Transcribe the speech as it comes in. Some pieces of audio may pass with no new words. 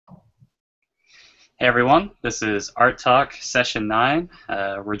Hey everyone, this is Art Talk Session 9.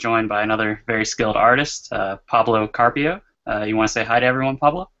 We're joined by another very skilled artist, Pablo Carpio. You want to say hi to everyone,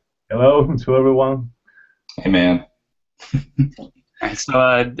 Pablo? Hello to everyone. Hey man. All right, so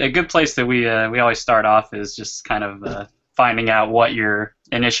a good place that we always start off is just kind of finding out what your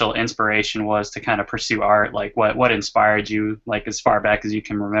initial inspiration was to kind of pursue art. Like what inspired you, like as far back as you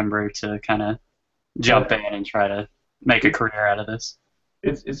can remember, to kind of Uh, jump in and try to make a career out of this.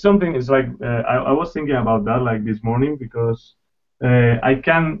 it's something. It's like I was thinking about that like this morning because I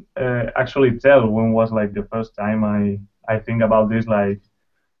can actually tell when was like the first time I think about this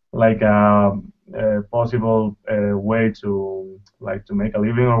like a possible way to like to make a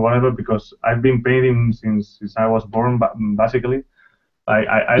living or whatever because I've been painting since I was born. But basically,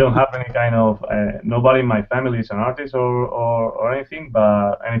 I don't have any kind of nobody in my family is an artist or anything,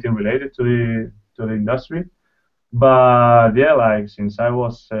 but anything related to the industry. But yeah, like since I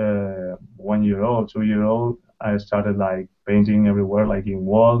was 1 year old, 2 year old, I started like painting everywhere, like in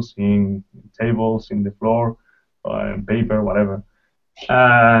walls, in tables, in the floor, in paper, whatever.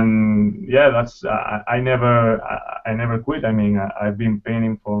 And yeah, that's I never quit. I mean, I've been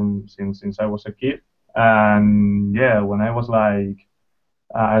painting from since I was a kid. And yeah, when I was like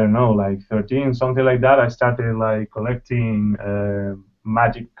I don't know, like 13, something like that, I started like collecting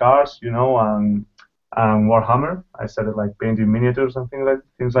magic cards, and Warhammer. I started like painting miniatures and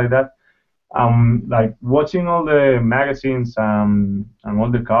things like that. Like watching all the magazines and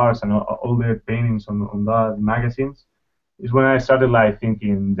all the cards and all the paintings on that magazines is when I started like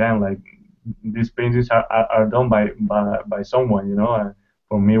thinking, damn, like these paintings are done by someone,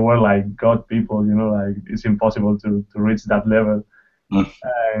 for me, we're like God people, like it's impossible to reach that level. Mm.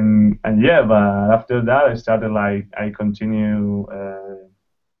 And yeah, but after that, I started like I continue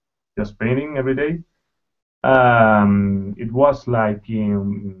just painting every day. It was like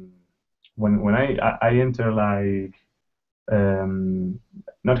when I entered like um,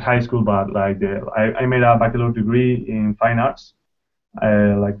 not high school, but like I made a bachelor degree in fine arts,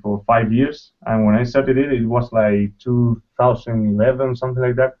 like for 5 years. And when I started it, it was like 2011, something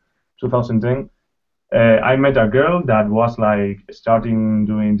like that, 2010. I met a girl that was like starting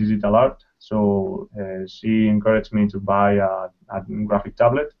doing digital art, so she encouraged me to buy a graphic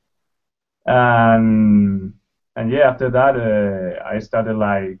tablet, and and yeah, after that I started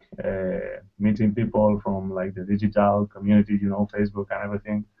like meeting people from like the digital community, Facebook and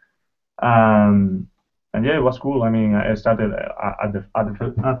everything, um, and yeah, it was cool. I mean, I started at the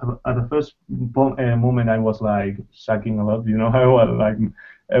first moment I was like sucking a lot, I was like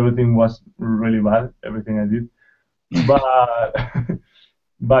everything was really bad, everything I did, but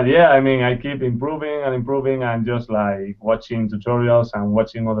but yeah, I mean, I keep improving and improving and just like watching tutorials and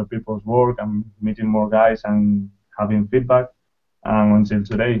watching other people's work and meeting more guys and having feedback. And until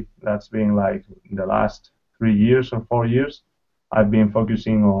today, that's been like the last 3 years or 4 years, I've been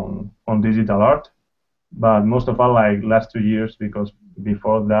focusing on digital art. But most of all, like last 2 years, because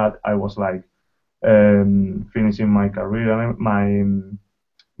before that, I was like finishing my career,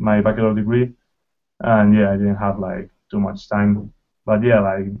 my bachelor degree, and yeah, I didn't have like too much time. But yeah,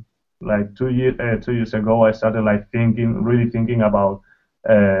 like 2 years ago, I started like really thinking about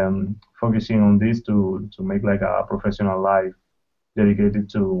focusing on this to make like a professional life dedicated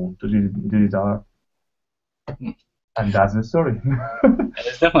to digital art, and that's the story. Yeah,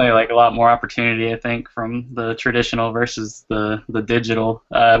 there's definitely like a lot more opportunity, I think, from the traditional versus the digital.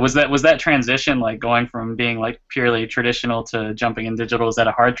 Was that transition like going from being like purely traditional to jumping in digital? Was that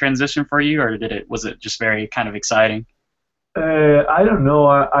a hard transition for you, or was it just very kind of exciting? I don't know.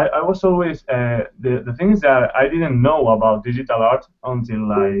 I was always the thing is that I didn't know about digital art until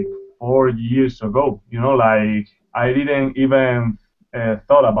like 4 years ago. Like I didn't even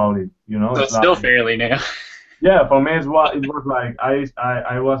thought about it. So It's it's still like fairly new. yeah, for me it was like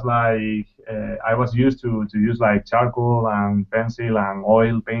I was like I was used to use like charcoal and pencil and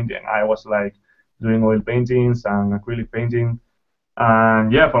oil painting. I was like doing oil paintings and acrylic painting,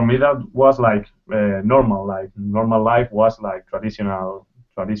 and yeah, for me that was like normal. Like normal life was like traditional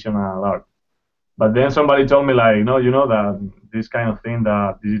art. But then somebody told me like, no, that this kind of thing,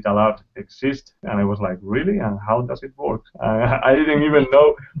 that digital art exists, and I was like, really? And how does it work? I didn't even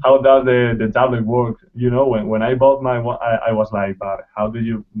know how does the tablet work. When I bought my one, I was like, but how do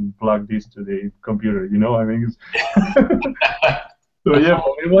you plug this to the computer? I mean, so yeah,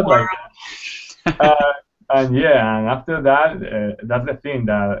 for me it was like uh, and yeah, and after that, that's the thing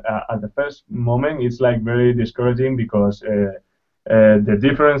that at the first moment it's like very discouraging because the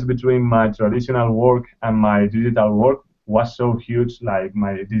difference between my traditional work and my digital work was so huge. Like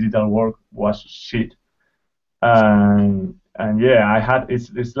my digital work was shit, and and yeah, I had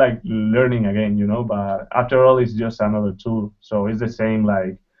it's like learning again, you know. But after all, it's just another tool, so it's the same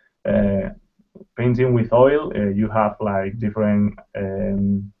like uh, painting with oil. You have like different,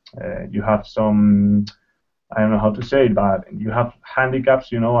 you have some, I don't know how to say it, but you have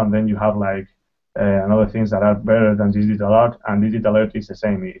handicaps, you know, and then you have like another things that are better than digital art, and digital art is the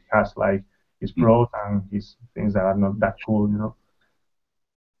same. It has like its pros and its things that are not that cool, you know.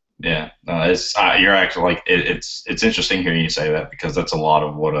 Yeah, no, it's you're actually like it's interesting hearing you say that because that's a lot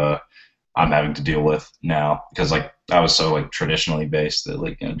of what I'm having to deal with now because like I was so like traditionally based that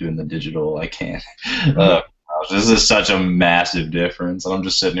like doing the digital I can't. Uh, this is such a massive difference, and I'm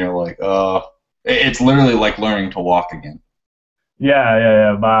just sitting here like, it's literally like learning to walk again. Yeah,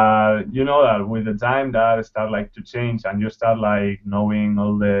 yeah, yeah. But you know that with the time that start like to change, and you start like knowing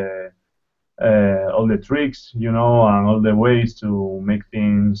all the tricks, you know, and all the ways to make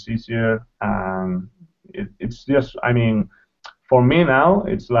things easier. And it's just, I mean, for me now,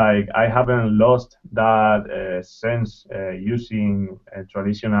 it's like I haven't lost that sense using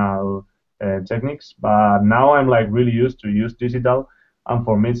traditional techniques, but now I'm like really used to use digital, and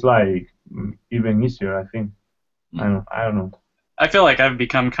for me it's like even easier. I think I don't know. I feel like I've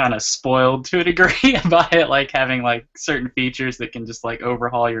become kind of spoiled to a degree by it, like having like certain features that can just like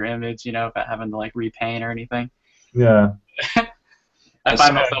overhaul your image, without having to like repaint or anything. Yeah. I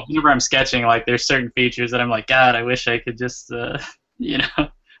find myself whenever I'm sketching, like there's certain features that I'm like, God, I wish I could just, you know,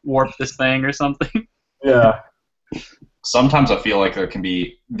 warp this thing or something. Yeah. Sometimes I feel like there can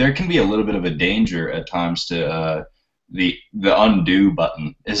be a little bit of a danger at times to the undo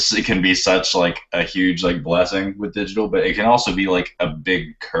button is it can be such like a huge like blessing with digital, but it can also be like a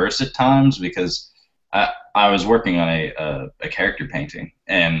big curse at times because I was working on a character painting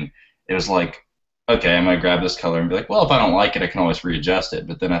and it was like, okay, I'm gonna grab this color and be like, well, if I don't like it I can always readjust it,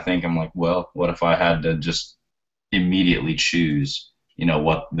 but then I think I'm like, well, what if I had to just immediately choose,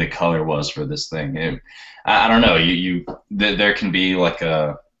 what the color was for this thing. I don't know. There can be like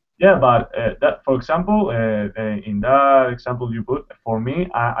a Yeah, but that, for example, in that example you put, for me,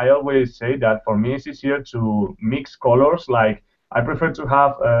 I always say that for me it's easier to mix colors. Like I prefer to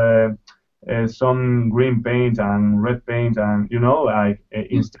have some green paint and red paint, and you know, like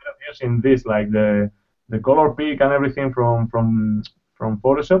instead of using this, like the color pick and everything from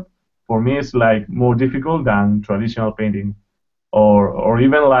Photoshop, for me it's like more difficult than traditional painting, or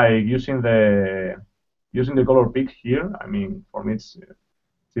even like using the color pick here. I mean, for me it's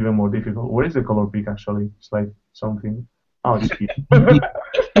even more difficult. Where is the color pick actually? It's like something. Oh, it's here.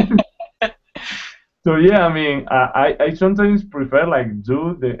 So yeah, I mean, I sometimes prefer like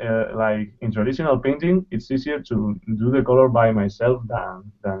do the like in traditional painting, it's easier to do the color by myself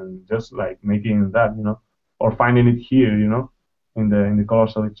than just like making that, you know, or finding it here, you know, in the color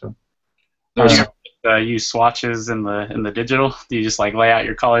selector. I Do don't you know. use swatches in the digital? Do you just like lay out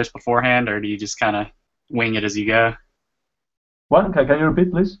your colors beforehand, or do you just kind of wing it as you go? What? Can you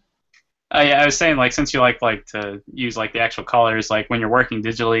repeat, please? Yeah, I was saying like since you like to use like the actual colors, like when you're working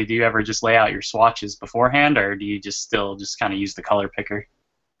digitally, do you ever just lay out your swatches beforehand, or do you just still just kind of use the color picker?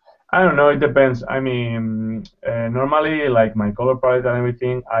 I don't know. It depends. I mean, normally, like my color palette and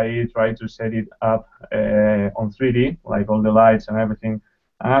everything, I try to set it up on 3D, like all the lights and everything.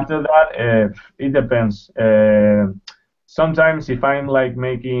 And after that, it depends. Sometimes, if I'm like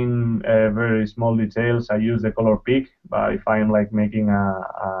making very small details, I use the color pick. But if I'm like making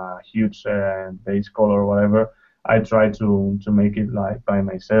a huge base color or whatever, I try to make it like by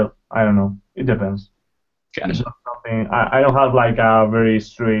myself. I don't know. It depends. It's Gotcha. not something I don't have like a very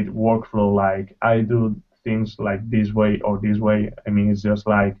straight workflow. Like I do things like this way or this way. I mean, it's just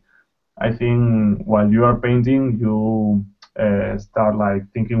like I think while you are painting, you start like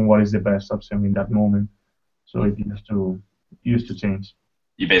thinking what is the best option in that moment. So it used to change.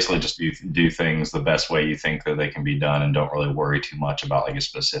 you basically just do things the best way you think that they can be done and don't really worry too much about like a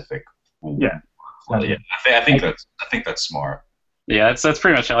specific Yeah, well, yeah, exactly. I think that's smart. Yeah, that's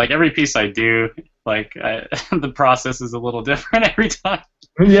pretty much it. Like every piece I do, the process is a little different every time.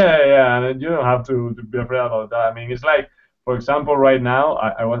 Yeah, yeah, and you don't have to be afraid about that. I mean, it's like, for example, right now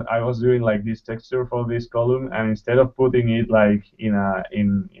I was doing like this texture for this column, and instead of putting it like in a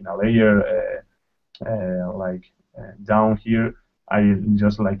layer like down here, I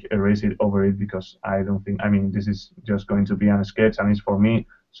just like erase it over it because I don't think. I mean, this is just going to be a sketch, and it's for me.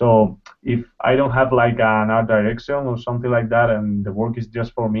 So if I don't have like an art direction or something like that, and the work is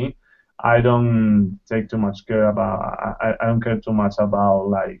just for me, I don't take too much care about. I don't care too much about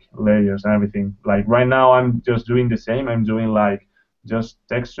like layers and everything. Like right now, I'm just doing the same. I'm doing like just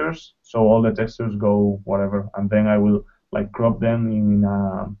textures, so all the textures go whatever, and then I will like crop them in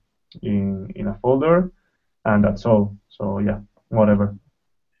a folder, and that's all. So yeah, whatever.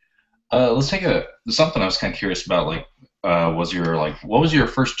 Let's take a something I was kind of curious about. Like, was your like what was your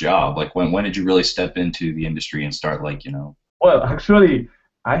first job? Like, when did you really step into the industry and start like Well, actually,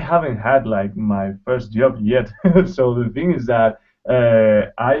 I haven't had like my first job yet. So the thing is that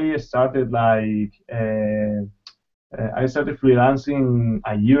I started I started freelancing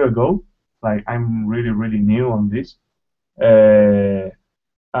a year ago. Like I'm really new on this. Uh,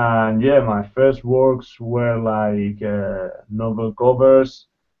 and yeah, my first works were like novel covers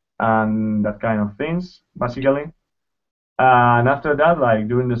and that kind of things, basically. And after that, like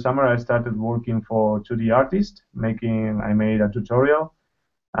during the summer, I started working for 2D artist, I made a tutorial,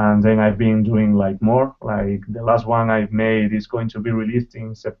 and then I've been doing like more. Like the last one I've made is going to be released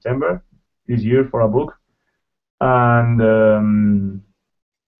in September this year for a book, and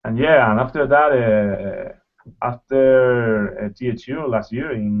yeah, and after that, after THU last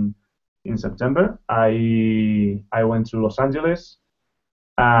year in September, I went to Los Angeles,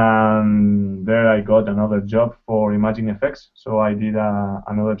 and there I got another job for Imaging Effects. So I did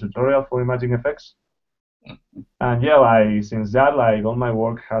another tutorial for Imaging Effects. And yeah, like since that, like all my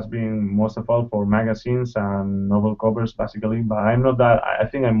work has been most of all for magazines and novel covers, basically. But I'm not that. I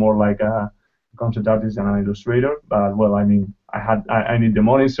think I'm more like a concept artist and an illustrator. But well, I mean, I need the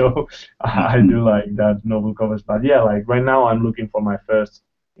money, so I you do like that novel covers. But yeah, like right now, I'm looking for my first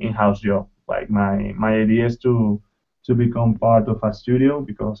in-house job. Like my idea is to become part of a studio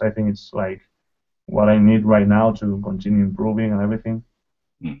because I think it's like what I need right now to continue improving and everything.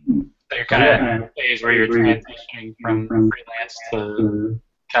 So you're So kind of yeah. at a phase where you're transitioning from freelance to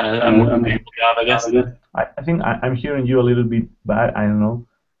kind of a more stable job, I guess. I think I'm hearing you a little bit bad. I don't know.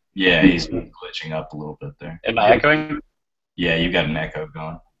 Yeah, he's glitching up a little bit there. Am I echoing? Yeah, you got an echo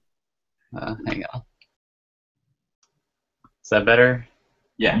going. Hang on. Is that better?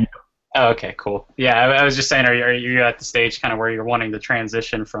 Yeah. Oh, okay, cool. Yeah, I was just saying, are you at the stage kind of where you're wanting to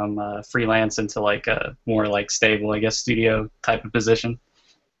transition from freelance into like a more like stable, I guess, studio type of position?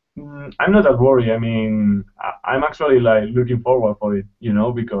 I'm not that worried. I mean, I'm actually like looking forward for it,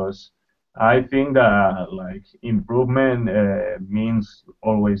 because I think that like improvement means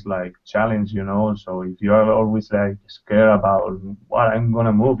always like challenge, So if you are always like scared about what I'm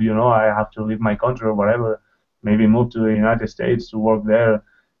gonna move, I have to leave my country or whatever, maybe move to the United States to work there.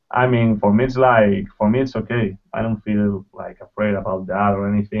 I mean, for me it's okay. I don't feel like afraid about that or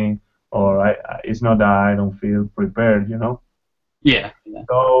anything, or it's not that I don't feel prepared. Yeah. Yeah.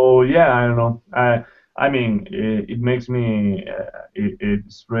 So yeah, I don't know. I mean, it makes me.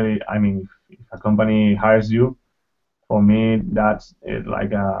 It's really. I mean, if a company hires you, for me, that's it.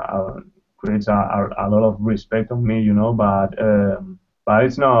 Like creates a lot of respect on me, But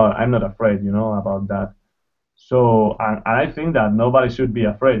it's not. I'm not afraid, about that. So and I think that nobody should be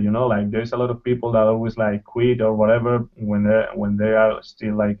afraid, Like there's a lot of people that always like quit or whatever when they are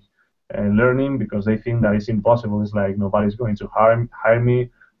still like learning because they think that it's impossible. It's like nobody's going to hire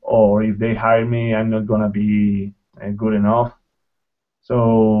me, or if they hire me, I'm not gonna be good enough.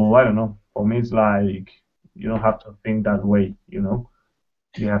 So I don't know. For me, it's like you don't have to think that way, You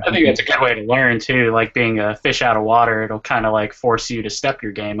have I to think think. that's a good way to learn too. Like being a fish out of water, it'll kind of like force you to step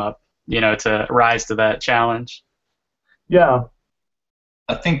your game up, to rise to that challenge. Yeah,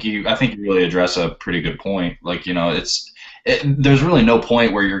 I think you really address a pretty good point. Like, there's really no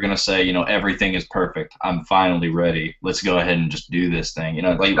point where you're gonna say, everything is perfect. I'm finally ready. Let's go ahead and just do this thing.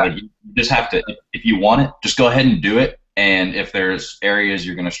 Like you just have to, if you want it, just go ahead and do it. And if there's areas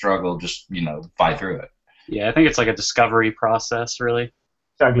you're gonna struggle, just fight through it. Yeah, I think it's like a discovery process, really.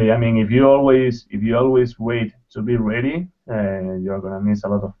 exactly. I mean, if you always wait to be ready, you're gonna miss a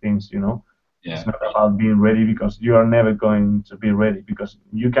lot of things. It's Yeah. not about being ready because you are never going to be ready because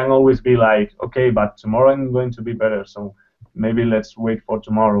you can always be like, okay, but tomorrow I'm going to be better, so maybe let's wait for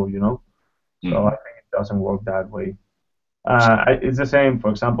tomorrow. So I Mhm. think it doesn't work that way. It's the same. For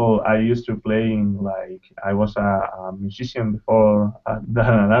example, I used to play in like I was a musician before than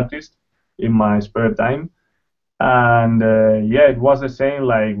an artist in my spare time, and yeah, it was the same.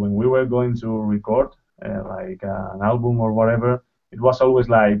 Like when we were going to record like an album or whatever, it was always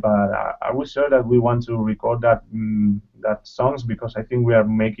like, but are we sure that we want to record that songs? Because I think we are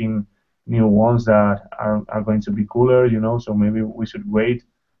making new ones that are going to be cooler. So maybe we should wait.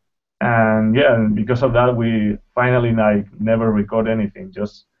 And yeah, and because of that, we finally like never record anything.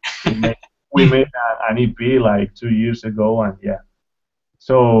 Just we made we made an EP like 2 years ago, and yeah.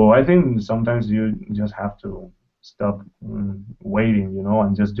 So I think sometimes you just have to stop waiting,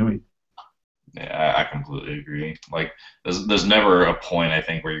 and just do it. Yeah, I completely agree. Like, there's never a point I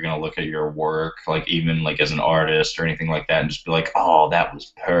think where you're gonna look at your work, like even like as an artist or anything like that, and just be like, oh, that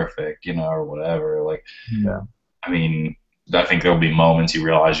was perfect, or whatever. Like, Yeah. I mean, I think there'll be moments you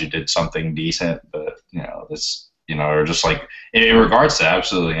realize you did something decent, but this, or just like in regards to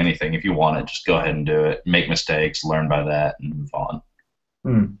absolutely anything, if you want it, just go ahead and do it. Make mistakes, learn by that, and move on.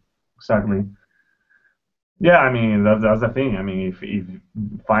 Exactly. Yeah, I mean that's the thing. I mean,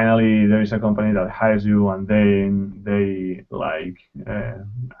 if finally there is a company that hires you and they like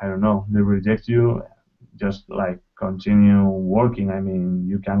I don't know, they reject you, just like continue working. I mean,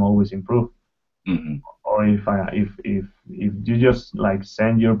 you can always improve. Hmm. Or if you just like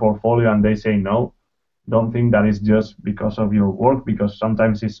send your portfolio and they say no, don't think that it's just because of your work, because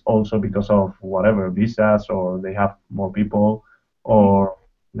sometimes it's also because of whatever visas, or they have more people, or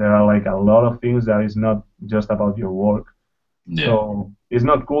there are like a lot of things that is not just about your work. Yeah. So it's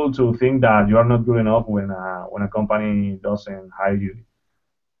not cool to think that you are not good enough when a company doesn't hire you.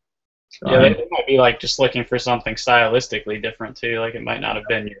 So Yeah, I they, don't. they might be like just looking for something stylistically different too. Like it might not have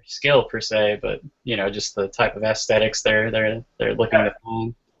been your skill per se, but just the type of aesthetics they're looking to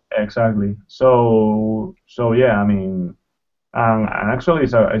find. Exactly. So yeah, I mean, and actually,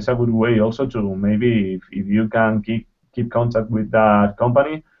 it's a good way also to maybe if you can keep contact with that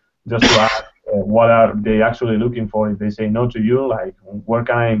company, just to ask what are they actually looking for. If they say no to you, like where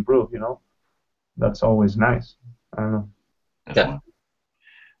can I improve? That's always nice. I don't know. Yeah. Definitely.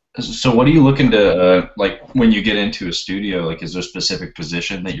 So, what are you looking to like when you get into a studio? Like, is there a specific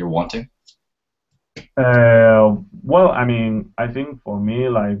position that you're wanting? Well, I mean, I think for me,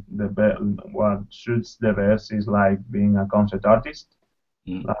 like what suits the best is like being a concept artist.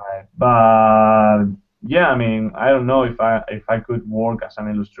 Mm. But yeah, I mean, I don't know if I could work as an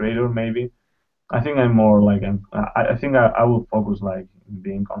illustrator, maybe. I think I'm more like I think I will focus like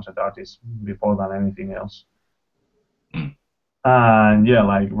being concept artist before than anything else. Mm. And yeah,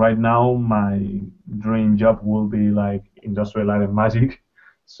 like right now, my dream job will be like industrial light and magic.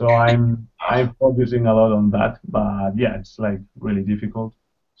 So I'm focusing a lot on that. But yeah, it's like really difficult.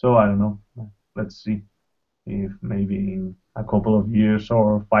 So I don't know. Let's see if maybe in a couple of years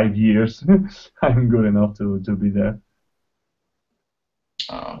or 5 years I'm good enough to be there.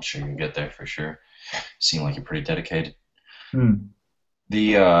 I'm sure you'll get there for sure. Seem like you're pretty dedicated. Hmm.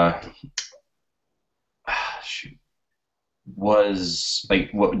 The shoot was like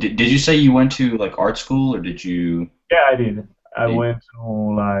what did you say you went to like art school or did you? Yeah, I did. I went to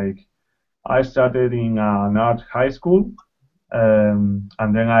like I started in an art high school, and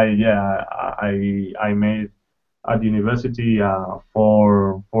then I made at university a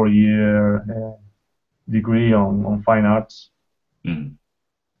four-year degree on fine arts Mm.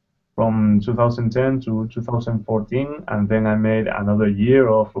 from 2010 to 2014, and then I made another year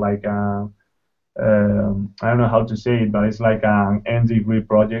of like I don't know how to say it, but it's like an end degree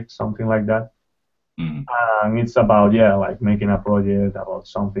project, something like that. Mm. And it's about yeah, like making a project about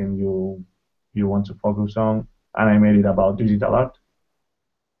something you want to focus on, and I made it about digital art.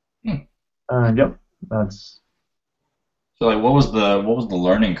 Mm. And yep, that's So like what was the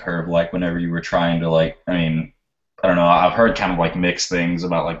learning curve like whenever you were trying to like I mean I don't know I've heard kind of like mixed things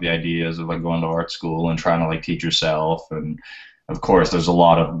about like the ideas of like going to art school and trying to like teach yourself and of course there's a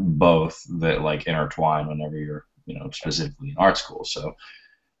lot of both that like intertwine whenever you're specifically in art school so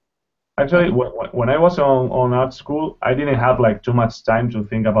actually when I was on art school, I didn't have like too much time to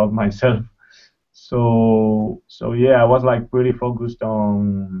think about myself. So yeah, I was like pretty focused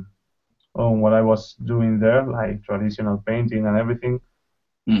on what I was doing there, like traditional painting and everything.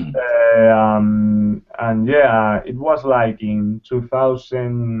 mm, And yeah, it was like in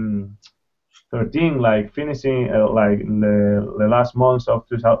 2013, like finishing like the last months of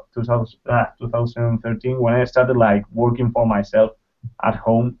 2013 when I started like working for myself at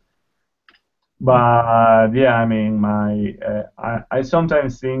home. mm, But yeah, I mean, I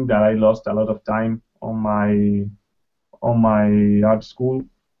sometimes think that I lost a lot of time on my art school.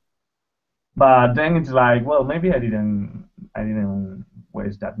 But then it's like, well, maybe I didn't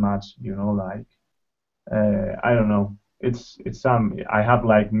waste that much, like I don't know. It's some I have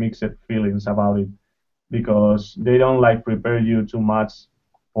like mixed feelings about it because they don't like prepare you too much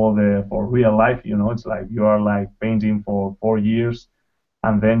for real life, It's like you are like painting for 4 years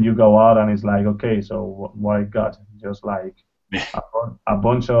and then you go out and it's like, okay, so what I got? Just like yeah. a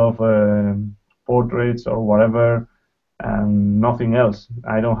bunch of portraits or whatever and nothing else.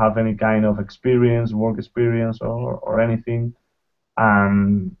 I don't have any kind of experience, work experience or anything.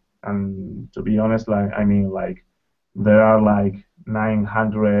 And to be honest, like I mean, like there are like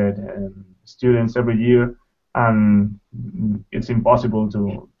 900 students every year, and it's impossible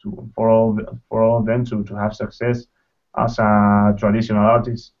for all of them to have success as a traditional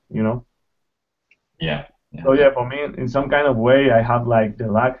artist, you know. Yeah. Yeah. So yeah, for me, in some kind of way, I have like the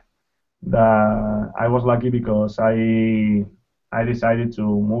luck that I was lucky because I decided to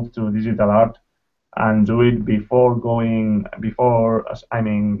move to digital art and do it before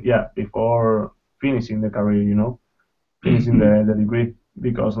finishing the career, you know, finishing the degree,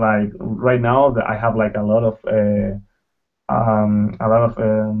 because like right now I have like a lot of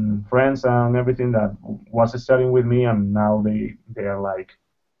friends and everything that was studying with me, and now they are like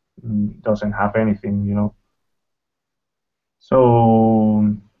doesn't have anything, you know.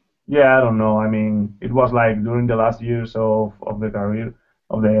 So yeah, I don't know. I mean, it was like during the last years of the career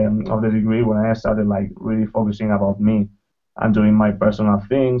of the degree when I started like really focusing about me and doing my personal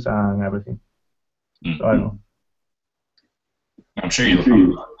things and everything. So I don't know. I'm sure you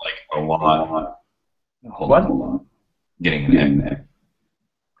learned like a lot. Hold What? on, getting an echo.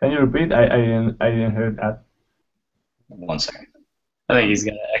 Can you repeat? I didn't hear that. 1 second. I think he's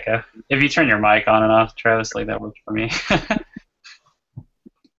got an echo. If you turn your mic on and off, Travis, like that worked for me.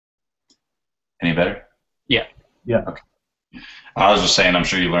 Any better? Yeah. Yeah. Okay. I was just saying, I'm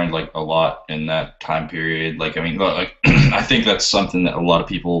sure you learned like a lot in that time period. Like, I mean, like, I think that's something that a lot of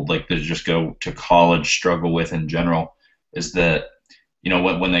people like that just go to college struggle with in general, is that, you know,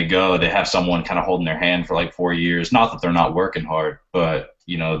 when they go, they have someone kind of holding their hand for like 4 years. Not that they're not working hard, but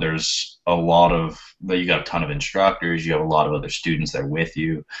you know, there's a lot of you got a ton of instructors, you have a lot of other students that are with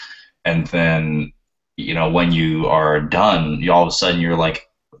you, and then, you know, when you are done, you all of a sudden you're like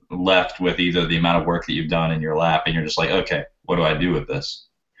left with either the amount of work that you've done in your lap, and you're just like, okay, what do I do with this?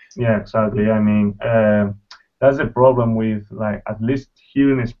 Yeah, exactly. I mean, that's the problem with like at least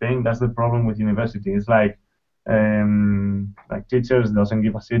here in Spain. That's the problem with university. It's like teachers doesn't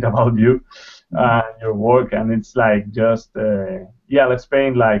give a shit about you and your work, and it's like just yeah, let's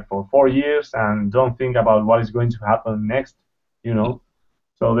pay like for 4 years and don't think about what is going to happen next. You know.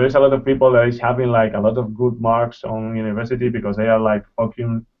 So there's a lot of people that is having like a lot of good marks on university because they are like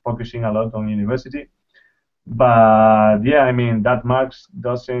focusing a lot on university, but yeah, I mean that marks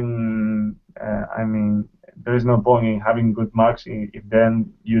doesn't. I mean, there is no point in having good marks if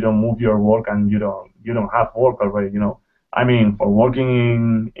then you don't move your work and you don't have work already. You know, I mean, for working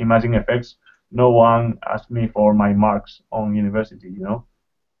in Imaging Effects, no one asked me for my marks on university. You know.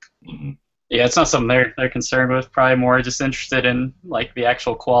 Mm-hmm. Yeah, it's not something they're concerned with. Probably more just interested in like the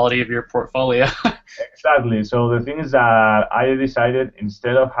actual quality of your portfolio. Exactly. So the thing is that I decided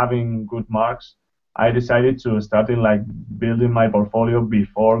instead of having good marks, I decided to start in like building my portfolio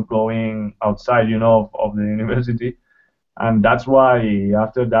before going outside, you know, of the university. And that's why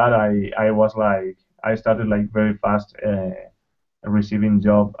after that I was like I started like very fast receiving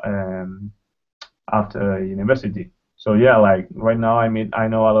job after university. So yeah, like right now I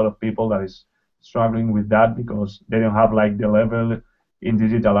know a lot of people that is struggling with that because they don't have like the level in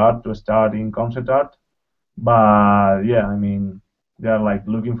digital art to start in concept art, but yeah, I mean, they're like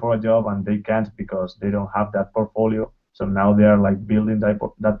looking for a job and they can't because they don't have that portfolio. So now they are like building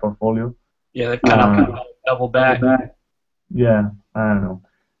that portfolio. Yeah, they've kind of double back. Yeah, I don't know.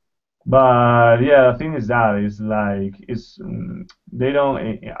 But yeah, the thing is that is like they don't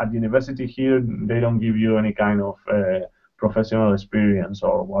at university here they don't give you any kind of professional experience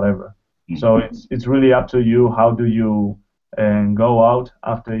or whatever. So it's really up to you. How do you go out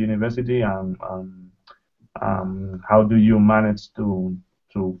after university and how do you manage to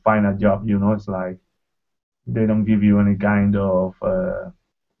find a job? You know, it's like they don't give you any kind of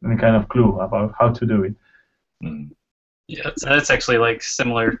clue about how to do it. Mm-hmm. Yeah, that's actually like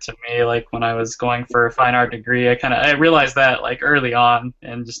similar to me. Like when I was going for a fine art degree, I realized that like early on,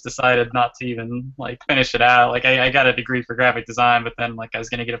 and just decided not to even like finish it out. Like I got a degree for graphic design, but then like I was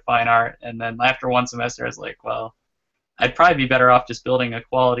gonna get a fine art, and then after one semester, I was like, well, I'd probably be better off just building a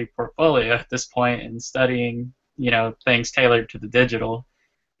quality portfolio at this point and studying, things tailored to the digital.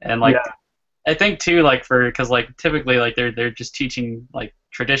 And like Yeah, I think too, like because like typically like they're just teaching like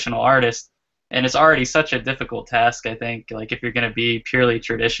traditional artists, and it's already such a difficult task. I think like if you're going to be purely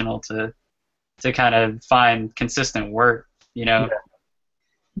traditional to kind of find consistent work, you know. yeah.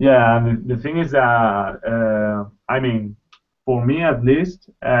 Yeah, and the thing is that I mean, for me at least,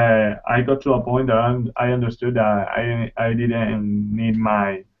 I got to a point that I understood that I didn't need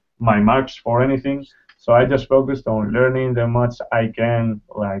my marks for anything, so I just focused on learning the much I can,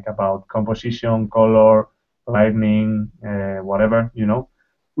 like about composition, color, lighting, whatever, you know.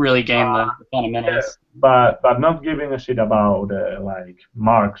 Really gain Uh, the yeah, fundamentals. but not giving a shit about like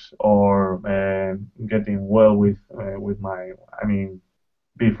marks or getting well with my, I mean,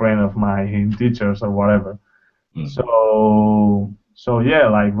 be friend of my teachers or whatever. Mm. So yeah,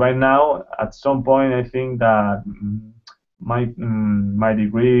 like right now, at some point, I think that my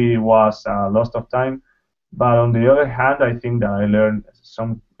degree was a loss of time. But on the other hand, I think that I learned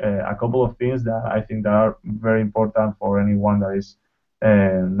a couple of things that I think that are very important for anyone that is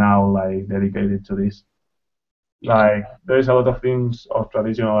now like dedicated to this. Yeah. Like there is a lot of things of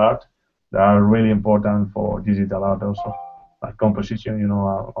traditional art that are really important for digital art also, like composition,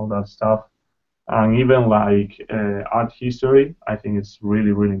 all that stuff, and even like art history. I think it's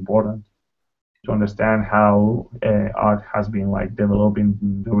really really important to understand how art has been like developing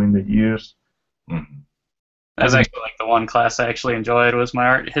during the years. Mm. I That's think actually like the one class I actually enjoyed was my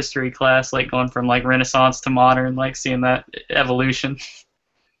art history class, like going from like Renaissance to modern, like seeing that evolution.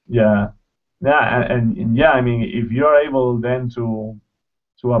 yeah, yeah, and yeah, I mean, if you're able then to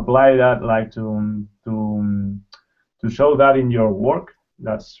apply that, like to show that in your work,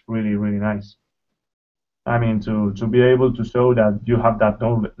 that's really really nice. I mean, to be able to show that you have that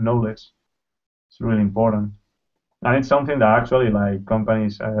knowledge, it's really important, and it's something that actually like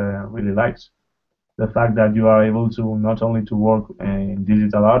companies really likes. The fact that you are able to not only to work in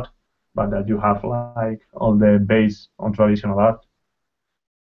digital art, but that you have like all the base on traditional art.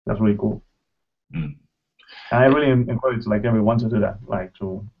 That's really cool. Mm. And I really encourage like everyone to do that, like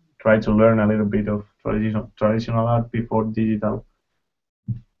to try to learn a little bit of traditional art before digital.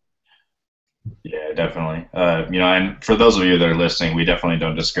 Yeah, definitely. And for those of you that are listening, we definitely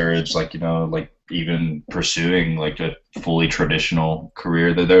don't discourage, like, like even pursuing like a fully traditional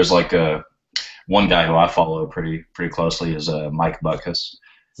career. There's like a one guy who I follow pretty closely is Mike Butkus.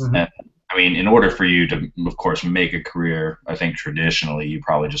 Hmm. And I mean, in order for you to, of course, make a career, I think traditionally you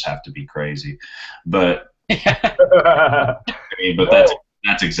probably just have to be crazy. But Yeah. I mean, but No.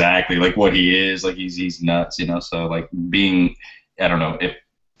 that's exactly like what he is. Like he's nuts, So like being, I don't know,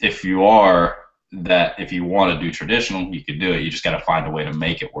 if you are that, if you want to do traditional, you could do it. You just got to find a way to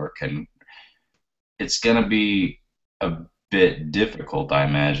make it work, and it's gonna be a bit difficult, I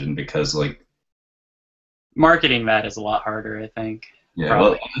imagine, because like Marketing that is a lot harder, I think. yeah,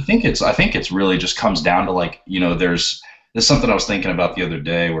 well, Probably. I think it's really just comes down to like there's something I was thinking about the other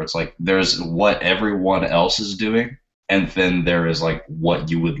day where it's like there's what everyone else is doing, and then there is like what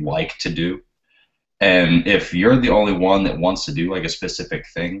you would like to do. And if you're the only one that wants to do like a specific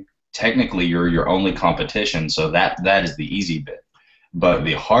thing, technically you're your only competition, so that is the easy bit. But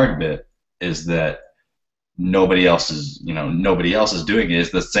the hard bit is that nobody else is doing it.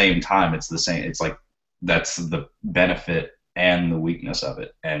 It's the same time. It's the same. It's like that's the benefit and the weakness of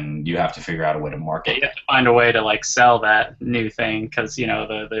it, and you have to figure out a way to Yeah, market you that. have to find a way to like sell that new thing because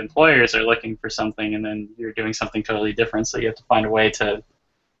the employers are looking for something and then you're doing something totally different. So you have to find a way to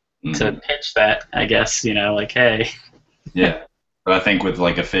Hmm. pitch that. I guess like hey, Yeah. But I think with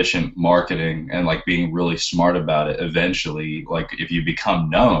like efficient marketing and like being really smart about it, eventually, like if you become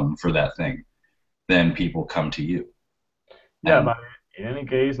known for that thing, then people come to you. Yeah, And but in any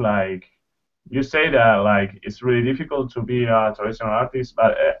case, like you say that like it's really difficult to be a traditional artist,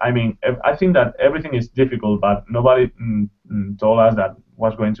 but I mean, I think that everything is difficult, but nobody told us that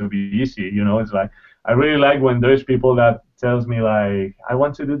was going to be easy. It's like I really like when there's people that tells me like I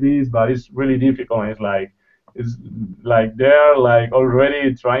want to do this, but it's really difficult. And it's like they're like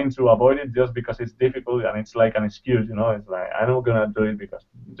already trying to avoid it just because it's difficult, and it's like an excuse. It's like I'm not gonna do it because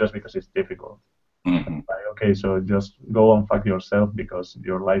it's difficult. mhm. Like, okay, so just go and fuck yourself because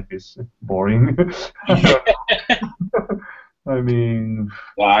your life is boring. I don't know. I mean,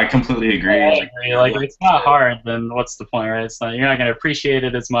 Well, I completely agree. I Like, agree. Like if like it's not hard, then what's the point, right? You're not going to appreciate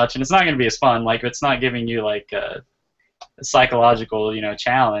it as much, and it's not going to be as fun. Like if it's not giving you like a psychological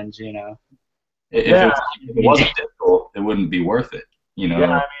challenge. if yeah, it wasn't difficult, it wouldn't be worth it. You yeah. know.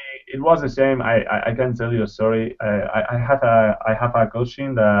 I mean, it was the same. I can tell you a story. I have a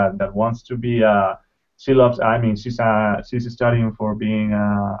cousin that wants to be a. She loves. I mean, she's studying for being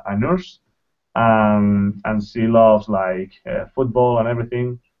a nurse, and she loves like football and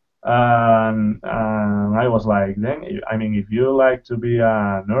everything. And I was like, then I mean, if you like to be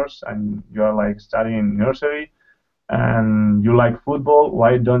a nurse and you're like studying nursery and you like football,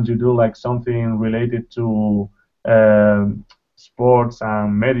 why don't you do like something related to sports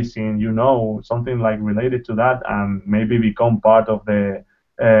and medicine? Something like related to that, and maybe become part of the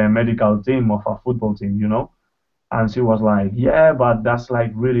medical team of a football team. And she was like, yeah, but that's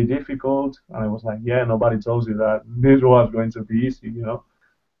like really difficult. And I was like, yeah, nobody told you that this was going to be easy. Uh,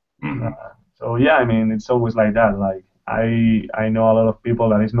 Hmm. so yeah, I mean, it's always like that. Like I know a lot of people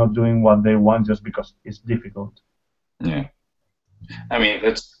that is not doing what they want just because it's difficult. Yeah. I mean,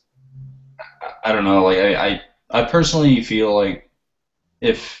 I don't know. Like I personally feel like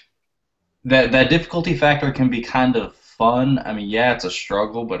if that difficulty factor can be kind of fun. I mean, yeah, it's a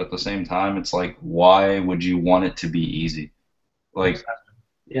struggle, but at the same time, it's like, why would you want it to be easy? Like, Exactly.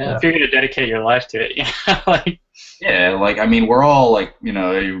 Yeah, Yeah. if you're gonna dedicate your life to it, like yeah, like I mean, we're all like, you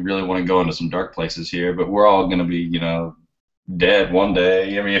really want to go into some dark places here, but we're all gonna be, dead one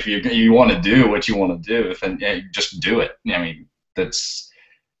day. I mean, if you want to do what you want to do, then yeah, just do it. I mean,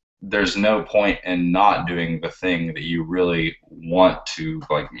 there's no point in not doing the thing that you really want to,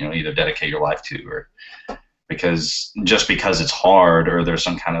 like, either dedicate your life to, or because just because it's hard, or there's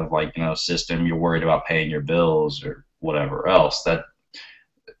some kind of like, system you're worried about paying your bills or whatever else, that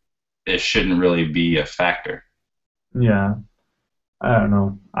it shouldn't really be a factor. Yeah. I don't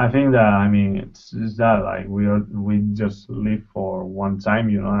know. I think that I mean it's that like we just live for one time,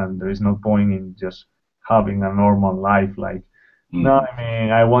 and there is no point in just having a normal life. Like, no, Hmm. I mean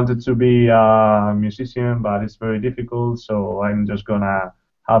I wanted to be a musician, but it's very difficult, so I'm just gonna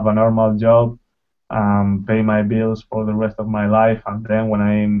have a normal job, pay my bills for the rest of my life, and then when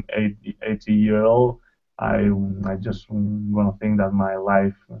I'm 80 year old, I just gonna think that my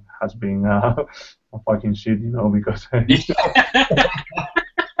life has been a fucking shit, because well,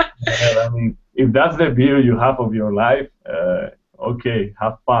 I mean, if that's the view you have of your life, okay,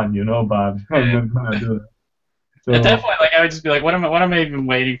 have fun, but I'm not gonna do that. So, definitely, like I would just be like, what am I even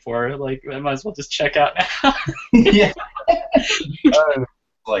waiting for? Like, I might as well just check out now. Yeah. uh,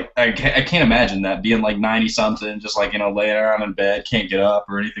 Like I can't imagine that being like 90 something, just like laying around in bed, can't get up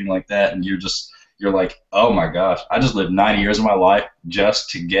or anything like that, and you're like, oh my gosh, I just lived 90 years of my life just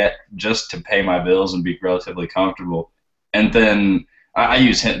to pay my bills and be relatively comfortable. And then I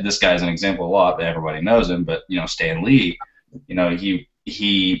use this guy as an example a lot, but everybody knows him. But Stan Lee,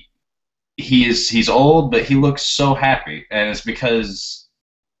 he's old, but he looks so happy, and it's because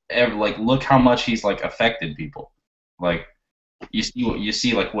like look how much he's like affected people. Like you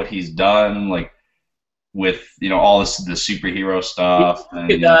see like what he's done, like with all the superhero You stuff, and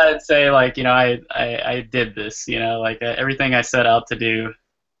could say like, I did this, like everything I set out to do,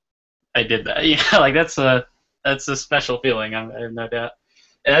 I did that. Like that's a special feeling. I have no doubt.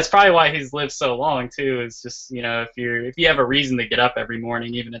 And that's probably why he's lived so long too. Is just if you have a reason to get up every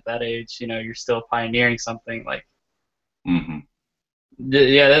morning, even at that age, you're still pioneering something. Like hmm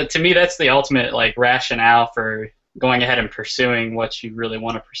yeah, to me that's the ultimate like rationale for going ahead and pursuing what you really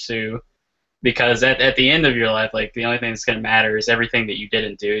want to pursue. Because at the end of your life, like the only thing that's going to matter is everything that you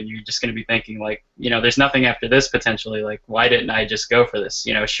didn't do, and you're just going to be thinking like, there's nothing after this potentially. Like, why didn't I just go for this?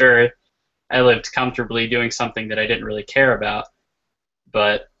 Sure, I lived comfortably doing something that I didn't really care about,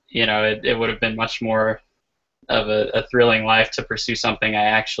 but it would have been much more of a thrilling life to pursue something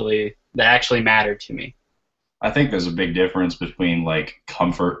that actually mattered to me. I think there's a big difference between like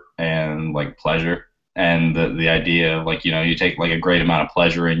comfort and like pleasure, and the idea of like you take like a great amount of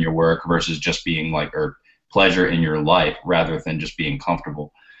pleasure in your work versus just being like, or pleasure in your life rather than just being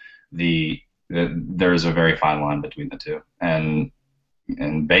comfortable. There's a very fine line between the two, and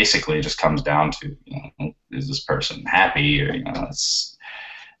basically it just comes down to is this person happy, or it's.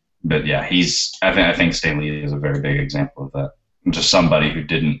 But yeah, I think Stan Lee is a very big example of that. Just somebody who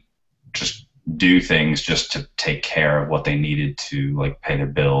didn't just do things just to take care of what they needed to, like pay their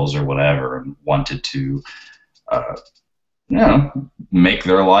bills or whatever, and wanted to, uh, make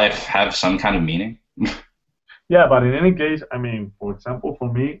their life have some kind of meaning. yeah, but in any case, I mean, for example,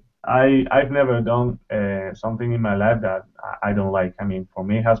 for me, I've never done something in my life that I don't like. I mean, for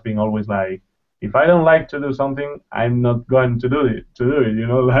me, it has been always like, if I don't like to do something, I'm not going to do it.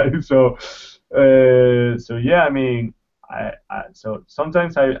 Like so. So yeah, I mean, so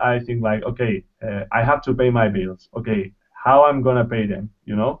sometimes I think like, okay, I have to pay my bills. Okay, how I'm gonna pay them?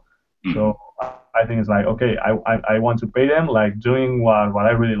 Mhm. So I think it's like, okay, I want to pay them like doing what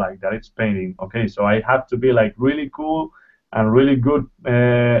I really like, that it's painting. Okay, so I have to be like really cool and really good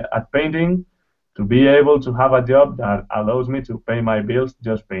at painting to be able to have a job that allows me to pay my bills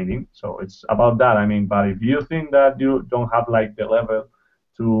just painting. So it's about that. I mean, but if you think that you don't have like the level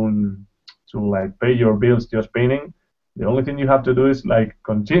to like pay your bills just painting, the only thing you have to do is like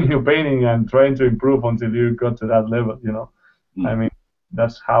continue painting and trying to improve until you got to that level. I Mhm. mean,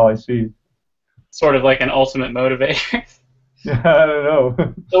 that's how I see it. Sort of like an ultimate motivator. Yeah, I don't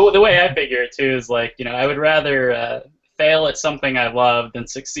know. The way I figure it too is like, I would rather fail at something I love than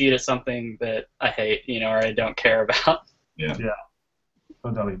succeed at something that I hate, or I don't care about. Yeah, Yeah,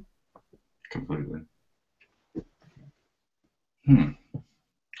 totally. completely. Hmm.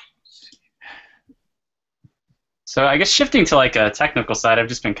 So I guess shifting to like a technical side, I've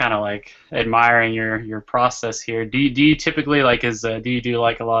just been kind of like admiring your process here. Do you typically like do you do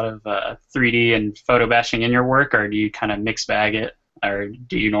like a lot of 3D and photo bashing in your work, or do you kind of mix bag it? or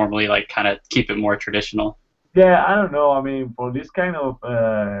do you normally like kind of keep it more traditional? Yeah, I don't know. I mean, for this kind of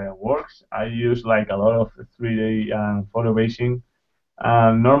works, I use like a lot of 3D and photo basing.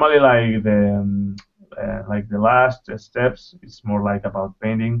 Normally, like the last steps, it's more like about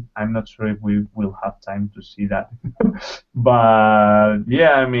painting. I'm not sure if we will have time to see that, but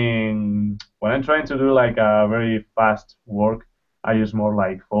yeah, I mean, when I'm trying to do like a very fast work, I use more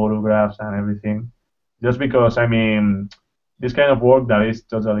like photographs and everything, just because I mean, this kind of work that is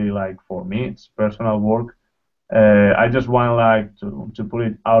totally like for me, it's personal work. I just want like to put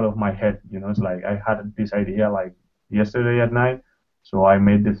it out of my head. You know, it's like I had this idea like yesterday at night, so I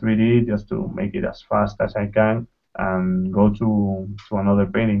made the 3D just to make it as fast as I can and go to another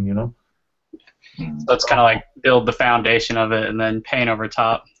painting. You know. So it's kind of like build the foundation of it and then paint over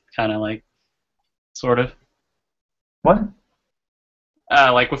top, kind of like sort of. What?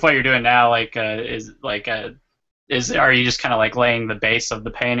 Like with what you're doing now, like is are you just kind of like laying the base of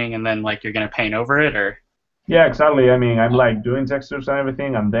the painting and then like you're gonna paint over it, or? Yeah, exactly. I mean, I'm like doing textures and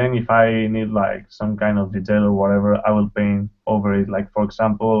everything, and then if I need like some kind of detail or whatever, I will paint over it. Like for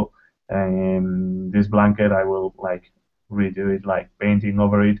example, this blanket, I will like redo it, like painting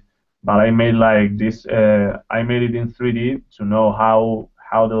over it. But I made like this. I made it in 3D to know how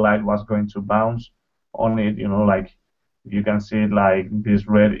the light was going to bounce on it. You know, like you can see it like this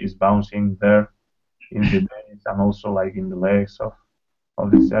red is bouncing there in the base and also like in the legs of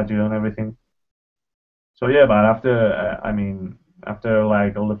the statue and everything. So yeah, but after I mean after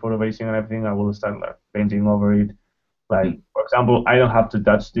like all the photo basing and everything, I will start like painting over it. Like for example, I don't have to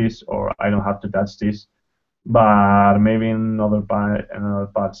touch this or I don't have to touch this, but maybe in other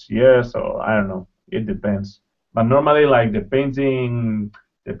parts yes, or I don't know. It depends. But normally like the painting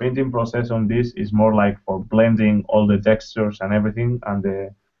process on this is more like for blending all the textures and everything and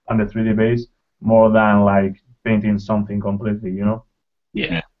the 3D base more than like painting something completely, you know?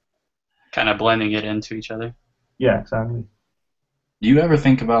 Yeah, kind of blending it into each other. Yeah, exactly. Do you ever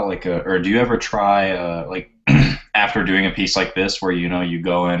think about or do you ever try like after doing a piece like this where you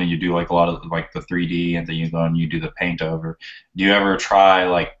go in and you do like a lot of like the 3D and then you go and you do the paint over? Do you ever try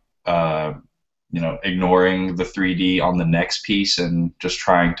like ignoring the 3D on the next piece and just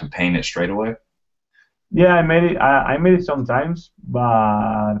trying to paint it straight away? Yeah, I made it. I made it sometimes,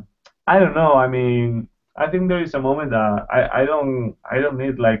 but I don't know. I mean, I think there is a moment that I don't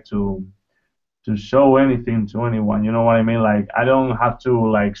need like to show anything to anyone. You know what I mean? Like I don't have to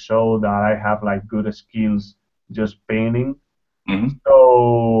like show that I have like good skills just painting. Hmm.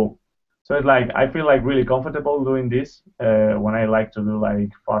 So it's like I feel like really comfortable doing this when I like to do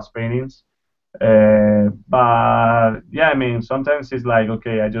like fast paintings. But yeah, I mean, sometimes it's like,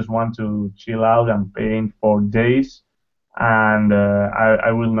 okay, I just want to chill out and paint for days, and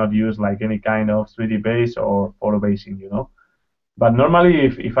I will not use like any kind of 3D base or photo basing, you know. But normally,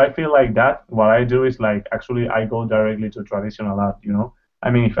 if I feel like that, what I do is like actually I go directly to traditional art, you know. I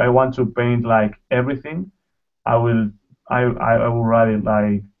mean, if I want to paint like everything, I will I will rather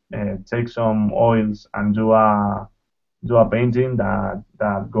like take some oils and do a painting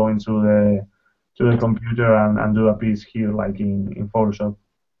that go into the computer and do a piece here like in Photoshop.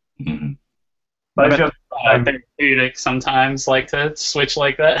 Hmm. But I it's bet just therapeutic sometimes, like to switch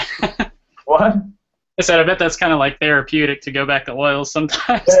like that. what? I said, I bet that's kind of like therapeutic to go back to oils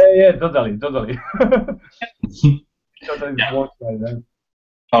sometimes. Yeah, totally, totally. Totally Yeah. works like that.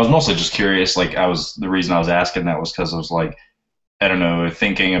 I was mostly just curious. Like the reason I was asking that was because I was like, I don't know,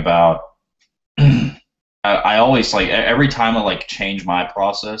 thinking about. I always like every time I like change my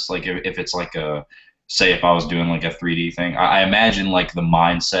process, like if it's like say if I was doing like a 3D thing, I imagine like the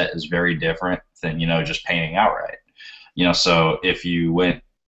mindset is very different than just painting outright. So if you went,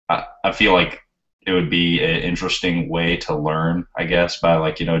 I feel like it would be an interesting way to learn, I guess, by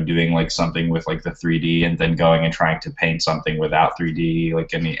like doing like something with like the 3D and then going and trying to paint something without 3D,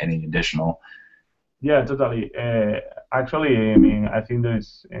 like any additional. Yeah, totally. Actually, I mean, I think there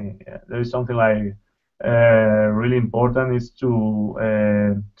is something like really important is to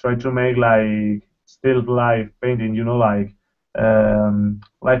try to make like still life painting. You know, like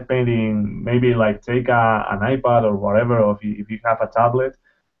life painting. Maybe like take an iPad or whatever, or if you have a tablet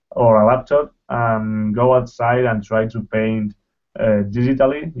or a laptop, and go outside and try to paint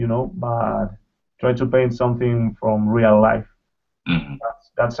digitally. You know, but try to paint something from real life. Hmm.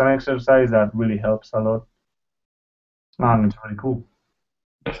 That's an exercise that really helps a lot, and it's really cool.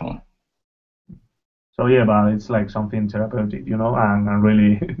 Definitely. So yeah, but it's like something therapeutic, you know, and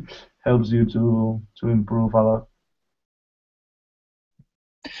really helps you to improve a lot.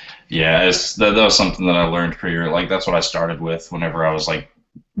 Yeah, that was something that I learned pretty early. Like that's what I started with whenever I was like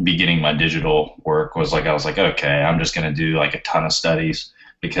beginning my digital work was like I was like, okay, I'm just gonna do like a ton of studies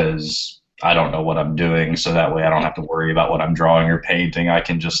because I don't know what I'm doing, so that way I don't have to worry about what I'm drawing or painting. I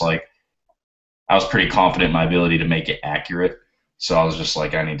can just like I was pretty confident in my ability to make it accurate. So I was just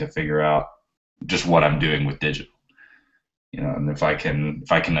like, I need to figure out just what I'm doing with digital, and if I can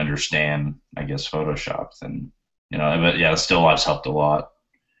understand, I guess Photoshop, then but yeah, still life's helped a lot.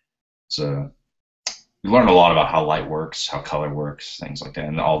 So you learn a lot about how light works, how color works, things like that,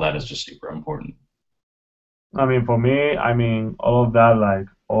 and all that is just super important. I mean, for me, I mean, all of that, like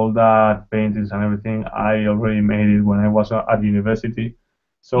all that paintings and everything, I already made it when I was at university.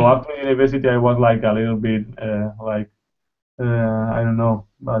 So Mhm. after university, I was like a little bit I don't know,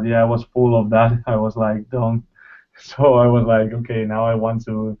 but yeah, I was full of that. I was like done. So I was like, okay, now I want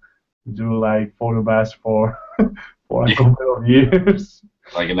to do like photo bash for for a Yeah, couple of years.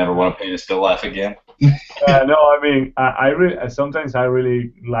 like I never want to paint a still life again. No, I mean, sometimes I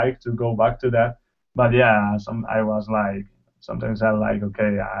really like to go back to that, but yeah, I was like sometimes I like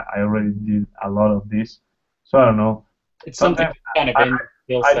okay, I already did a lot of this, so I don't know. It's something Sometimes that's kind of I in your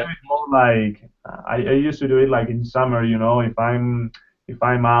skill I do set. it more like I used to do it like in summer, if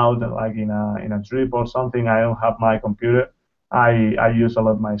I'm out like in a trip or something, I don't have my computer. I use a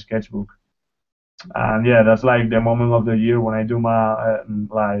lot my sketchbook, and yeah, that's like the moment of the year when I do my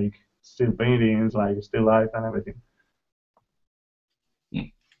like still paintings, like still life and everything.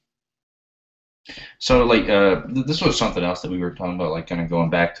 So like this was something else that we were talking about, like kind of going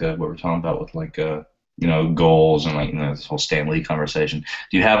back to what we are talking about with like goals and like this whole Stan Lee conversation.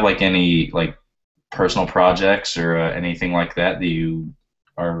 Do you have like any like personal projects or anything like that that you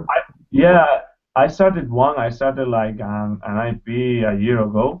are I, yeah, I started one. I started like an IP a year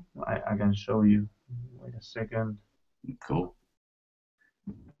ago. I can show you. Wait a second. cool?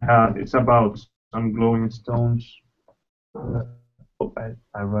 It's about some glowing stones. Uh, oh,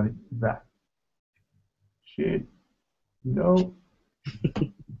 I wrote it back. Shit. No.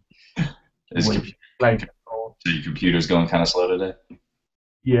 Is Wait. Like, oh, so your computer's going kind of slow today?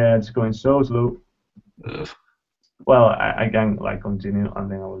 yeah, it's going so slow. Ugh. Well, I can like continue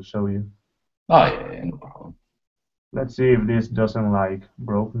and then I will show you. Oh yeah, yeah, no problem. Let's see if this doesn't like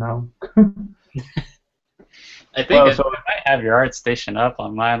broke now. I think Well, I so might have your ArtStation up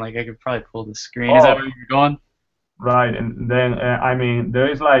on mine. Like I could probably pull the screen. Is that oh, where you're going? right, and then I mean there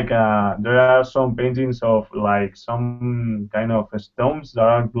is like there are some paintings of like some kind of stones that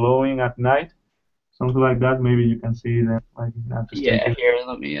are glowing at night, something like that. Maybe you can see them like in Yeah, ArtStation. here.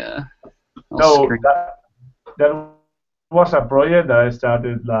 Let me. I'll So screen. that was a project that I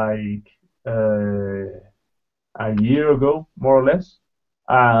started like uh, a year ago, more or less.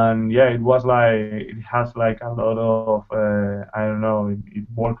 And yeah, it was like it has like a lot of I don't know, it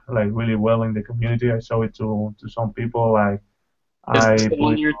worked like really well in the community. I show it to some people like Is this I the put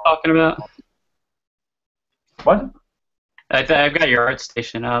one it you're talking about? what? I've got your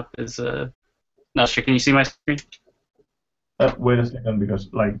ArtStation up. Is not sure. Can you see my screen? Wait a second because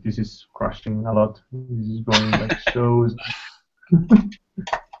like this is crashing a lot. This is going like so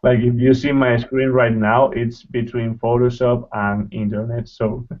like if you see my screen right now, it's between Photoshop and internet.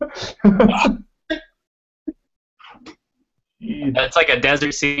 So it, It's like a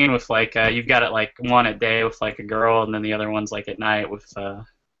desert scene with like you've got it like one at day with like a girl, and then the other one's like at night with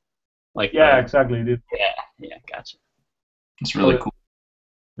like yeah, the exactly. yeah, gotcha. It's So really cool.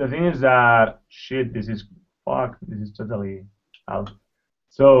 the thing is that shit, this is fuck, this is totally out.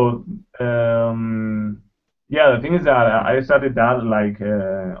 So yeah, the thing is that I started that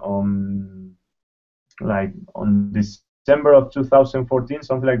on December of 2014,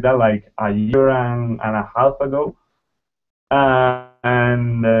 something like that, like a year and a half ago.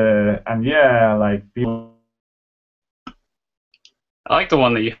 And yeah, like people I like the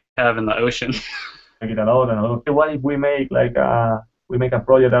one that you have in the ocean. like it a lot and a lot. Okay, what if we make a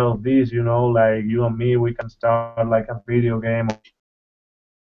project out of this? Like you and me, we can start like a video game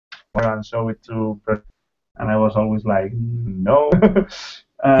and show it to. And I was always like, no.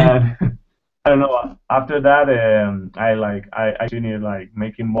 And I don't know. After that, I continued like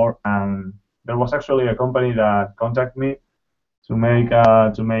making more, and there was actually a company that contacted me to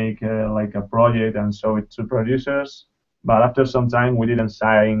make like a project and show it to producers. But after some time, we didn't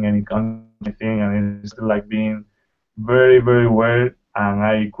sign any contract thing, and it's still like being very very weird, and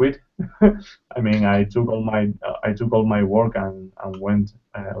I quit. I mean, I took all my work and went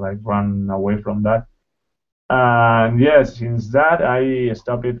like run away from that. And yes, since that I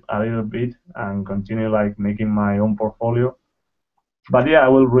stopped it a little bit and continue like making my own portfolio. But yeah, I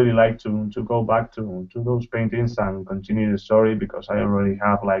would really like to go back to those paintings and continue the story because I already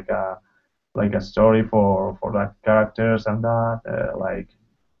have like a story for that characters and that like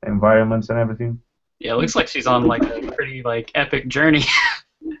environments and everything. Yeah, it looks like she's on like a pretty like epic journey.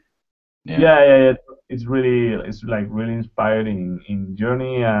 Yeah. It's like really inspired in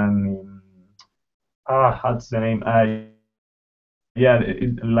journey and in, what's the name? Yeah,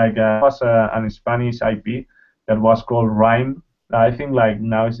 like was an Spanish IP that was called Rhyme. I think like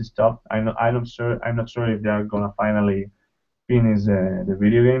now it's stopped. I'm not sure if they're gonna finally finish the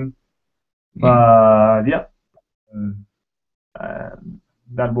video game. But yeah, mm, uh,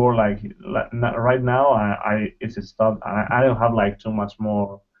 that world right now it's stopped. I don't have like too much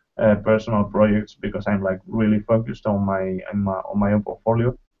more personal projects because I'm like really focused on my own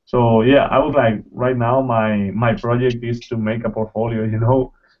portfolio. So yeah, I would like right now my project is to make a portfolio,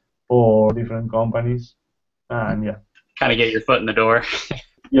 for different companies, and yeah, Kind of get your foot in the door.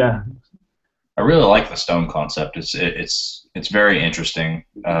 yeah. I really like the stone concept. It's very interesting.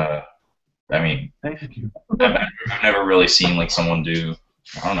 I mean, Thank you. I've never really seen like someone do,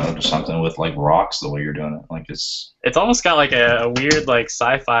 I don't know, just something with like rocks the way you're doing it. Like It's almost got like a weird like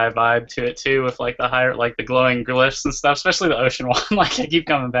sci-fi vibe to it too, with like the higher like the glowing glyphs and stuff, especially the ocean one. Like I keep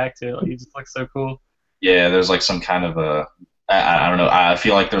coming back to it. Like, it just looks so cool. yeah, there's like some kind of a, I don't know. I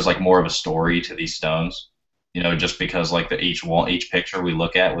feel like there's like more of a story to these stones. Just because like each picture we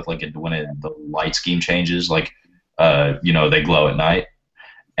look at with like the light scheme changes, like they glow at night,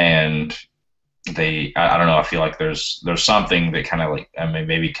 and I don't know. I feel like there's something that kind of like, I mean,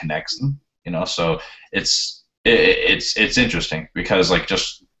 maybe connects them. So it's interesting because like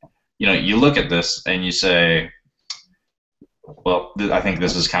just you look at this and you say, well, I think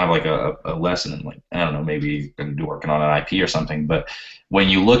this is kind of like a lesson in like, I don't know, maybe working on an IP or something. But when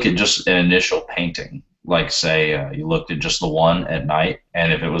you look at just an initial painting, like say you looked at just the one at night,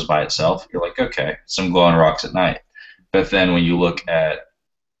 and if it was by itself, you're like, okay, some glowing rocks at night. But then when you look at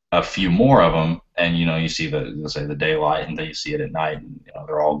a few more of them, and you see let's say the daylight, and then you see it at night, and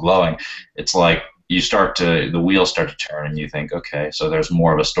they're all glowing. It's like the wheels start to turn, and you think, okay, so there's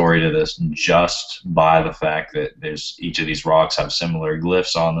more of a story to this just by the fact that there's each of these rocks have similar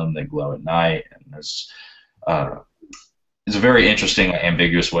glyphs on them. They glow at night, and uh, it's a very interesting,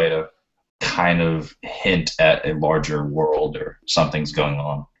 ambiguous way to kind of hint at a larger world or something's going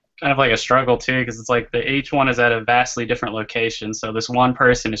on. Kind of like a struggle too, because it's like each one is at a vastly different location. So this one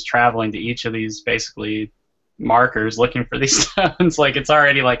person is traveling to each of these basically markers looking for these stones. Like it's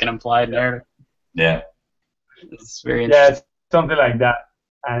already like an implied narrative. Yeah. It's very interesting. Yeah, it's something like that.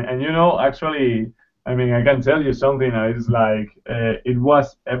 And actually, I mean, I can tell you something. It's like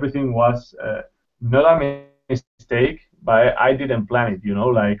everything was not a mistake, but I didn't plan it.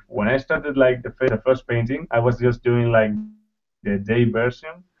 Like when I started like the first painting, I was just doing like the day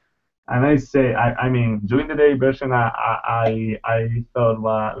version. And I mean, during the day version, I thought,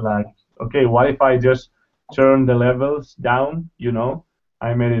 well, like, okay, what if I just turn the levels down?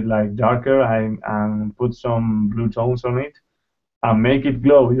 I made it like darker and put some blue tones on it and make it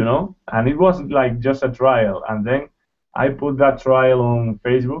glow. And it was like just a trial. And then I put that trial on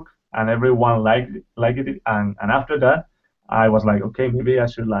Facebook, and everyone liked it. And after that, I was like, okay, maybe I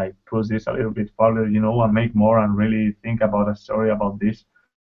should like push this a little bit further, and make more and really think about a story about this.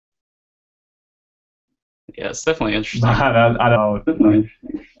 Yeah, it's definitely interesting. But I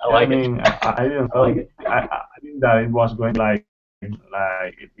like it. mean, I didn't know. I think that it was going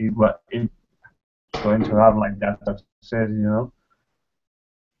it was going to have like that success.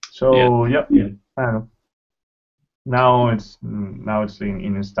 So yeah. I don't know. Now it's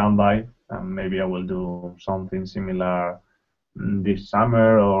in standby, and maybe I will do something similar this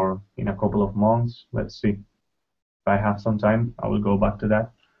summer or in a couple of months. Let's see. If I have some time, I will go back to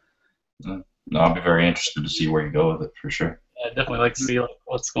that. No, I'll be very interested to see where you go with it for sure. I definitely like to see like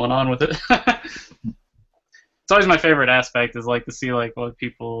what's going on with it. It's always my favorite aspect is like to see like what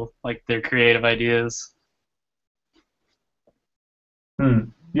people like their creative ideas.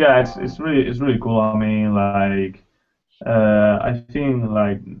 Yeah, it's really cool. I mean, like I think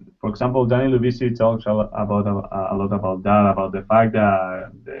like for example, Danny Lubisi talks a lot about that, about the fact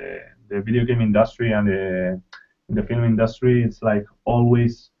that the video game industry and the film industry, it's like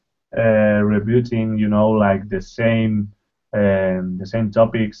always rebooting, like the same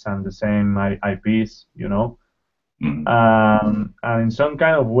topics and the same IPs. And in some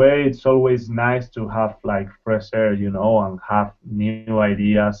kind of way, it's always nice to have like fresh air, and have new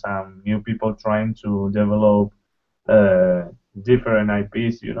ideas and new people trying to develop uh, different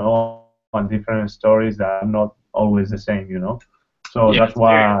IPs, and different stories that are not always the same. So Yeah, that's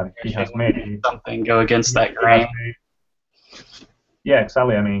why he has made something go against that he grain. has made yeah,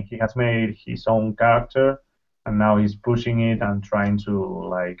 exactly. I mean, he has made his own character, and now he's pushing it and trying to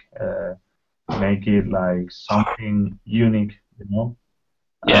like make it like something unique.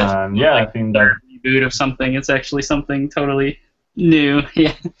 Yeah, it's And yeah, I like think a that reboot of something. It's actually something totally new.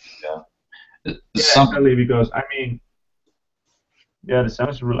 Yeah. Yeah. yeah, Some exactly because I mean yeah, the sound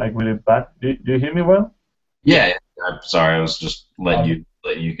is like really bad. Do you hear me well? Yeah. yeah. I'm sorry, I was just letting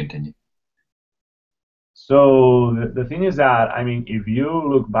you continue. So the thing is that I mean, if you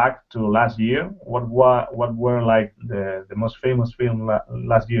look back to last year, what were like the most famous film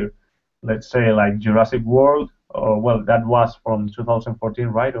last year? Let's say like Jurassic World, or well, that was from 2014,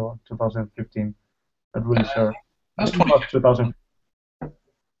 right, or 2015? Not really sure. I That's think it was 2000. Yeah.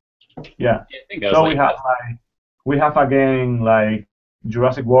 Yeah, I think I was So like, we have again like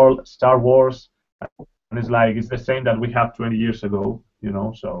Jurassic World, Star Wars, and it's like it's the same that we have 20 years ago, you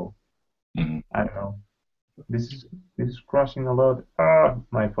know. So Mhm. I don't know. This is crashing a lot.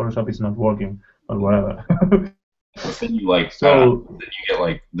 My Photoshop is not working, but whatever. But then you like So then you get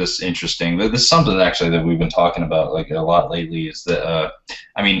like this interesting. This is something actually that we've been talking about like a lot lately. Is that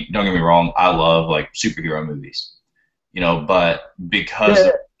I mean, don't get me wrong, I love like superhero movies, but because yeah,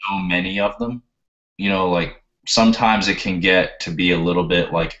 there's so many of them, like sometimes it can get to be a little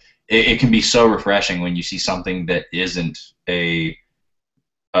bit like it can be so refreshing when you see something that isn't a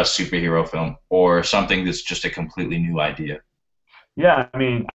superhero film or something that's just a completely new idea. yeah. I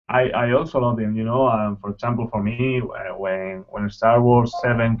mean, I also love them. For example, for me, when Star Wars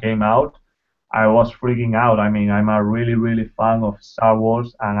 7 came out, I was freaking out. I mean, I'm a really, really fan of Star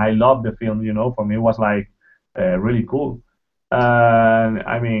Wars, and I love the film. For me, it was like really cool. And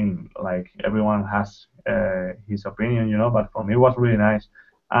I mean, like everyone has his opinion, but for me, it was really nice.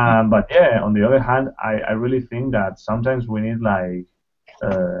 But yeah, on the other hand, I really think that sometimes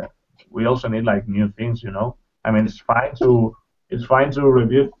uh, we also need like new things. I mean, it's fine to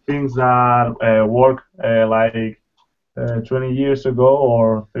review things that work like 20 years ago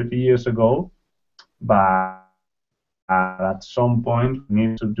or 30 years ago, but at some point we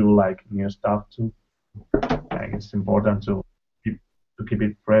need to do like new stuff too. Like it's important keep to keep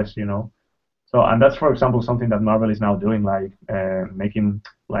it fresh. So and that's for example something that Marvel is now doing, like making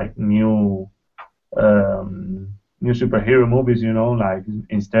like um, new superhero movies. Like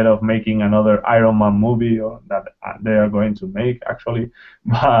instead of making another Iron Man movie or that they are going to make actually,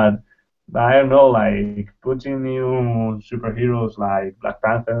 but I don't know, like putting new superheroes like Black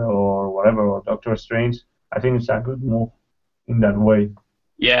Panther or whatever or Doctor Strange. I think it's a good move in that way.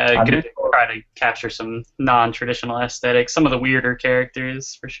 yeah, it At could least for, try to capture some non-traditional aesthetics, some of the weirder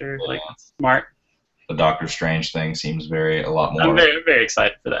characters for sure. Like Yeah. it's smart. The Doctor Strange thing seems a lot I'm more. very, very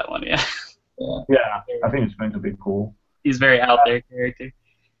excited for that one. Yeah, Yeah. yeah, I think it's going to be cool. he's very out there character.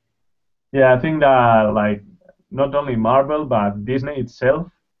 Yeah, I think that like not only Marvel but Disney itself,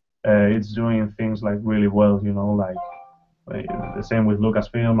 it's doing things like really well. Like the same with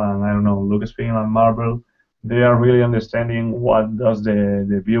Lucasfilm and I don't know Lucasfilm and Marvel. They are really understanding what does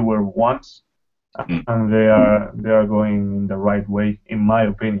the viewer wants, Mm. and they are going in the right way, in my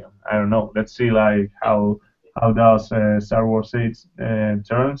opinion. I don't know. Let's see like how does Star Wars 8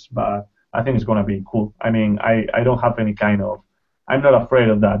 turns, but I think it's gonna be cool. I mean, I don't have any kind of. I'm not afraid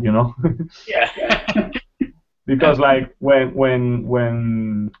of that. Yeah. Because like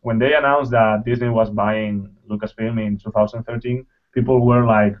when they announced that Disney was buying Lucasfilm in 2013, people were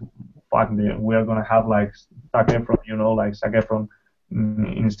like, "Fuck, we are gonna have like Zac Efron, like Zac Efron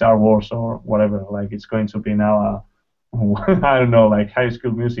in Star Wars or whatever. Like it's going to be now a I don't know, like High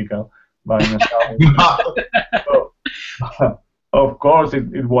School Musical, but in a Star Wars." So, of course,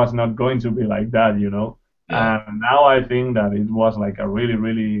 it was not going to be like that. Yeah. And now I think that it was like a really,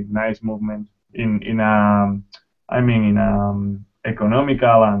 really nice movement in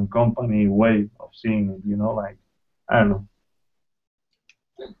economical and company way of seeing it. Like I don't know.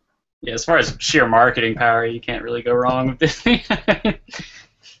 Yeah, as far as sheer marketing power, you can't really go wrong with Disney.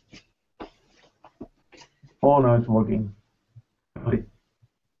 Oh no, it's working.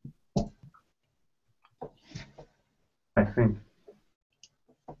 I think.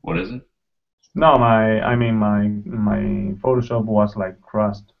 What is it? No, my Photoshop was like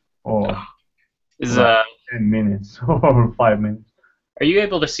crashed for Is like 10 minutes or 5 minutes. Are you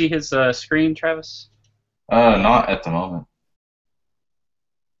able to see his screen, Travis? Not at the moment.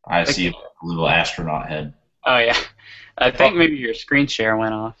 I see Okay. a little astronaut head. Oh yeah, I think Well, maybe your screen share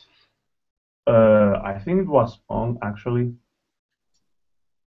went off. I think it was on actually.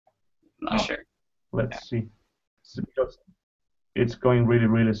 I'm not Oh, sure. Let's see. Because it's going really,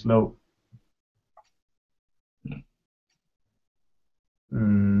 really slow.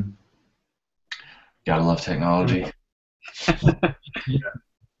 Mm, gotta love technology. yeah,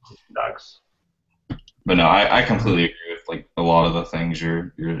 sucks. But no, I completely agree with like a lot of the things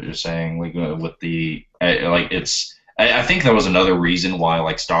you're saying. Like with the like it's I think that was another reason why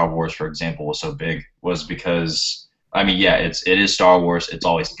like Star Wars, for example, was so big, was because I mean, yeah, it is Star Wars. It's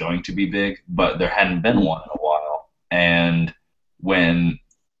always going to be big, but there hadn't been one in a while. And when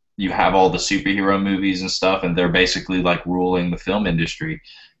you have all the superhero movies and stuff, and they're basically like ruling the film industry,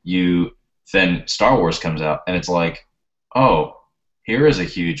 you then Star Wars comes out, and it's like, oh, here is a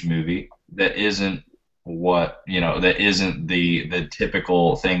huge movie that isn't that isn't the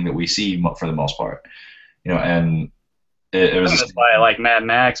typical thing that we see for the most part, and it I think was that's why like Mad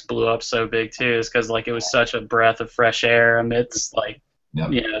Max blew up so big too, is because like it was such a breath of fresh air amidst like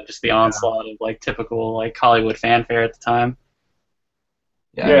yeah, just the onslaught of like typical like Hollywood fanfare at the time.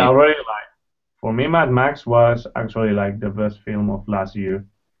 yeah, I Yeah, mean, already like for me, Mad Max was actually like the best film of last year.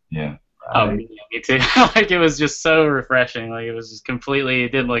 yeah. Oh, I yeah, me too. Like it was just so refreshing. Like it was just completely,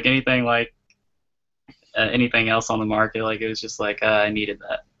 it didn't look anything like anything else on the market. Like it was just like I needed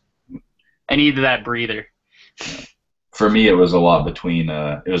that. I needed that breather. For me, it was a lot between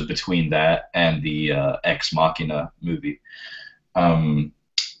it was between that and the Ex Machina movie. Um,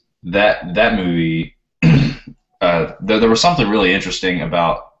 that movie, there was something really interesting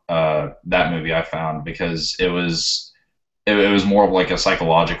about that movie I found because it was more of like a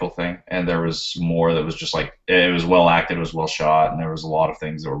psychological thing, and there was more that was just like it was well acted, it was well shot, and there was a lot of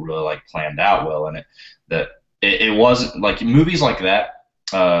things that were really like planned out well in it. That it wasn't like movies like that.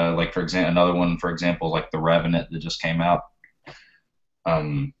 Like for example, another one, for example, like The Revenant that just came out.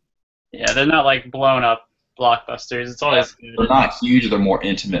 Um, Yeah, they're not like blown up blockbusters. It's always they're good. not huge; they're more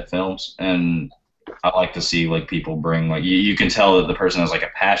intimate films, and I like to see like people bring like you can tell that the person has like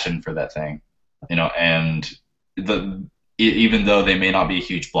a passion for that thing, and the even though they may not be a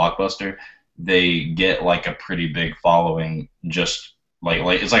huge blockbuster, they get like a pretty big following. Just like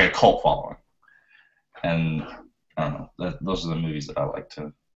it's like a cult following, and I don't know. Those are the movies that I like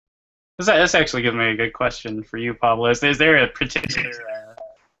to. This actually gives me a good question for you, Pablo. Is there a particular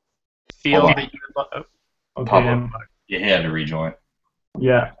Hold field on, that you would love? okay, Pablo. You had to rejoin.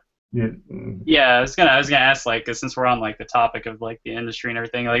 yeah, yeah, Yeah, I was gonna ask like since we're on like the topic of like the industry and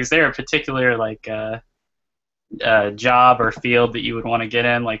everything, like is there a particular like job or field that you would want to get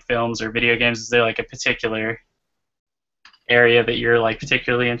in, like films or video games? Is there like a particular area that you're like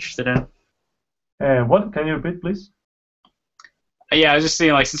particularly interested in? what can you repeat, please? Yeah, I was just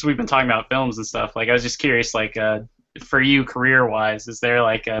saying like since we've been talking about films and stuff, like I was just curious like for you career-wise, is there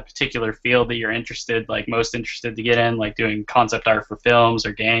like a particular field that you're interested, like most interested to get in, like doing concept art for films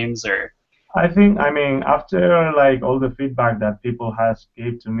or games or? I think, I mean, after like all the feedback that people has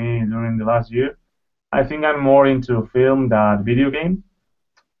gave to me during the last year, I think I'm more into film than video game.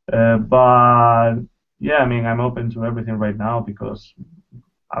 But yeah, I mean, I'm open to everything right now because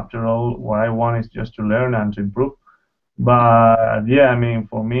after all, what I want is just to learn and to improve. But yeah, I mean,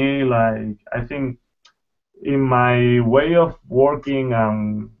 for me, like, I think in my way of working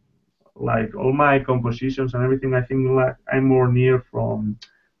and like all my compositions and everything, I think like I'm more near from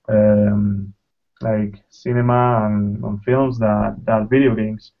um, like cinema and films that video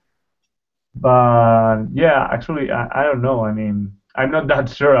games. But yeah, actually, I don't know. I mean, I'm not that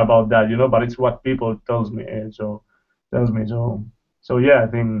sure about that, but it's what people tells me. Tells me so. So yeah, I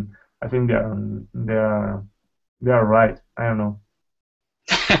think they are right. I don't know.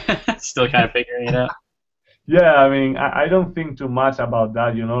 Still kind of figuring it out. Yeah, I mean, I don't think too much about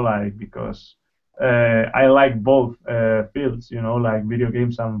that, like because I like both fields, like video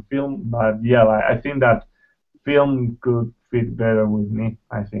games and film. But yeah, like, I think that film could fit better with me,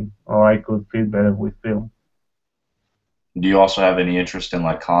 I think, or I could fit better with film. Do you also have any interest in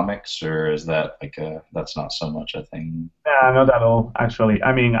like comics, or is that like that's not so much a thing? Nah, not at all, actually.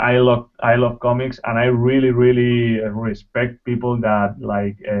 I mean, I love comics, and I really, really respect people that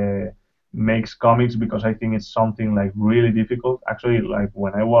like makes comics because I think it's something like really difficult. Actually, like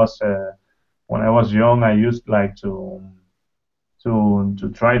when I was young, I used like to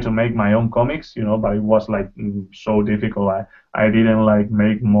try to make my own comics, but it was like so difficult. I didn't like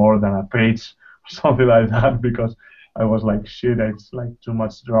make more than a page or something like that because I was like, shit, it's like too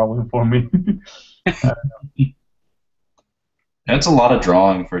much drawing for me. It's a lot of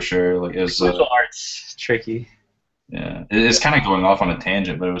drawing for sure. Like it's Visual art's tricky. yeah, it's kind of going off on a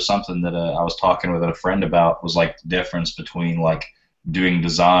tangent, but it was something that I was talking with a friend about was like the difference between like doing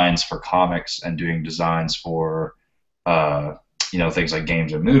designs for comics and doing designs for uh, things like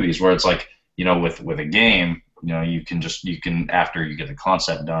games and movies, where it's like with a game, you can after you get the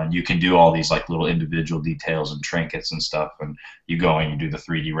concept done, you can do all these like little individual details and trinkets and stuff, and you go and you do the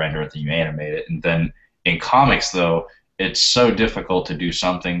 3D render and then you animate it, and then in comics though, it's so difficult to do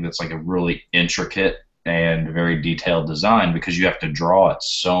something that's like a really intricate and very detailed design because you have to draw it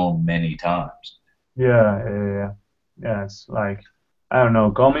so many times. Yeah, yeah, yeah. Yeah, it's like I don't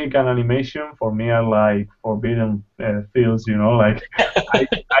know, comic and animation for me are like forbidden fields, you know. Like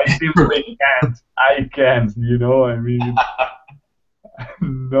I simply can't. I can't, you know. I mean,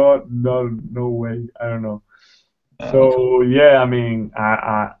 no way. I don't know. Yeah. So yeah, I mean,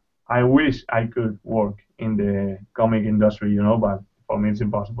 I wish I could work in the comic industry, you know, but for me it's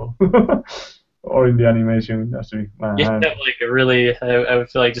impossible. Or in the animation industry. You have like a really, I would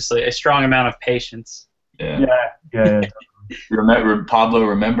feel like just like a strong amount of patience. Yeah. Yeah. Remember, Pablo,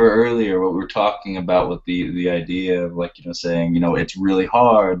 remember earlier what we were talking about with the idea of like, saying, it's really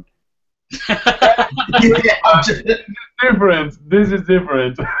hard. Yeah, Different. This is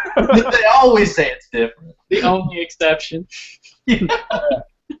different. they always say it's different. The only exception.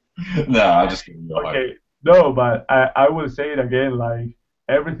 No, I just gonna go hard. Okay. No, but I will say it again, like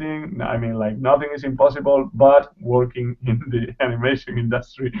everything, I mean, like nothing is impossible, but working in the animation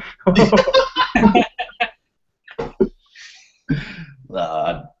industry.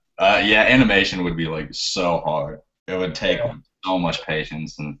 Yeah, animation would be like so hard. It would take Yeah. like, so much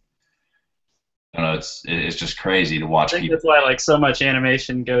patience, and it's just crazy to watch I think people. that's why like so much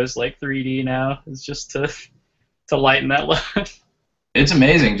animation goes like 3D now. Is just to lighten that load. It's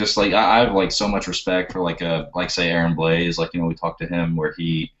amazing. Just like I have like so much respect for like say Aaron Blaise. Like we talked to him where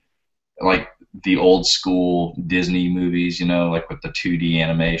he like the old school Disney movies. Like with the 2D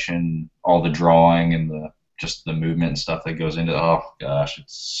animation, all the drawing and just the movement and stuff that goes into. Oh gosh,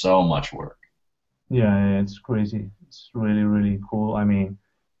 it's so much work. Yeah, it's crazy. It's really, really cool. I mean,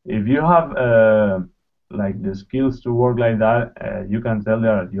 if you have like the skills to work like that, you can tell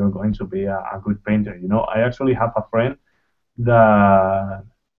that you're going to be a good painter. You know, I actually have a friend that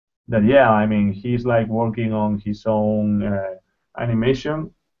yeah, I mean, he's like working on his own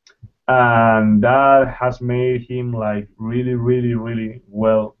animation, and that has made him like really, really, really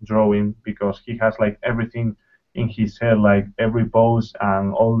well drawing because he has like everything in his head, like every pose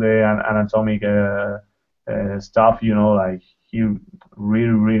and all the anatomic stuff, you know, like he really,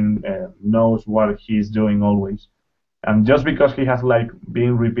 really knows what he's doing always. And just because he has like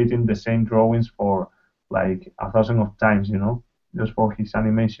been repeating the same drawings for like a thousand of times, you know, just for his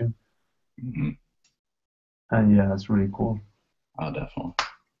animation. Hmm. And yeah, that's really cool. Oh, definitely.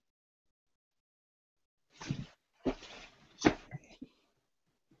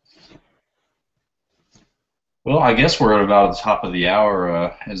 Well, I guess we're at about the top of the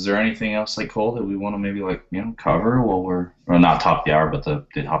hour. Is there anything else like Cole that we want to maybe like cover while we're or not top of the hour, but the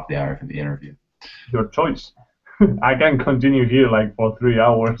top of the hour for the interview? Your choice. I can continue here like for 3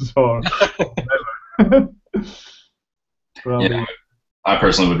 hours or probably. Yeah, I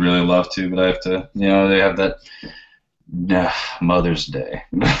personally would really love to, but I have to. They have that Mother's Day.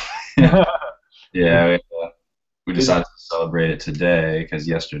 Yeah, we decided to celebrate it today because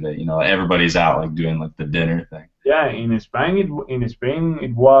yesterday, everybody's out like doing like the dinner thing. Yeah, in Spain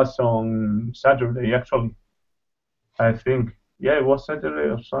it was on Saturday actually. I think yeah, it was Saturday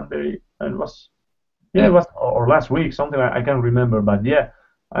or Sunday. And it was yeah, it Yeah. was or last week something I can't remember, but yeah,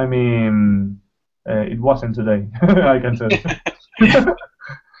 I mean it wasn't today. I can tell you.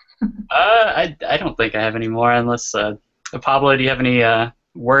 I don't think I have any more unless Pablo, do you have any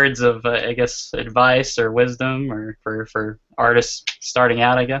words of I guess advice or wisdom or for artists starting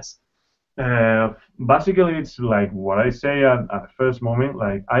out? I guess. Basically, it's like what I say at first moment.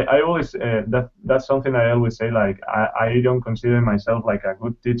 Like I always that's something I always say. Like I don't consider myself like a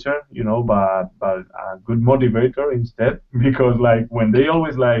good teacher, you know, but a good motivator instead. Because like when they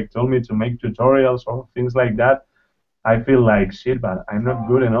always like told me to make tutorials or things like that, I feel like shit, but I'm not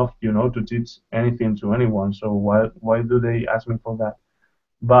good enough, you know, to teach anything to anyone. So why do they ask me for that?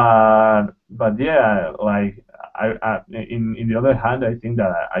 But yeah, like in the other hand, I think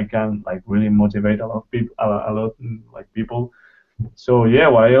that I can like really motivate a lot of people, a lot like people. So yeah,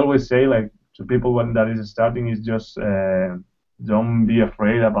 what I always say like to people when that is starting is just don't be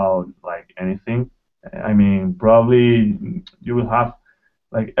afraid about like anything. I mean, probably you will have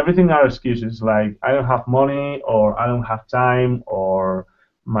like everything are excuses like I don't have money or I don't have time or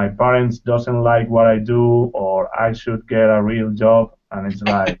my parents doesn't like what I do or I should get a real job and it's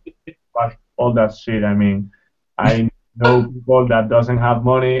like fuck all that shit. I mean, I know people that doesn't have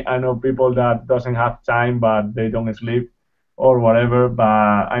money. I know people that doesn't have time but they don't sleep or whatever.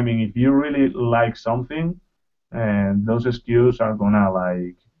 But I mean, if you really like something, and those excuses are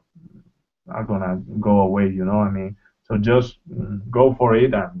gonna go away. You know, what I mean, so just go for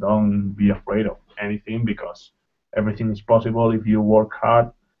it and don't be afraid of anything because everything is possible if you work hard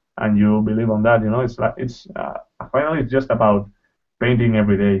and you believe on that. You know, it's like it's finally it's just about painting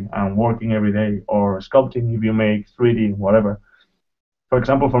every day and working every day or sculpting if you make 3D whatever. for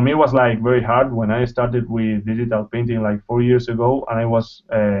example, for me, it was like very hard when I started with digital painting like 4 years ago, and I was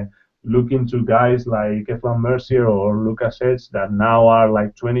looking to guys like Eflan Mercier or Lucas Edge that now are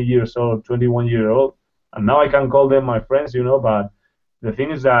like 20 years old, 21-year old, and now I can call them my friends, but the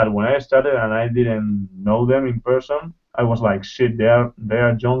thing is that when I started and I didn't know them in person, I was like, shit, they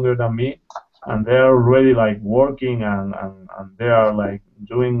are younger than me, and they're already like working and they are like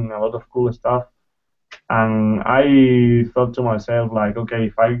doing a lot of cool stuff. And I thought to myself like, okay,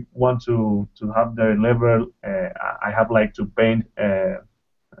 if I want to have their level, I have like to paint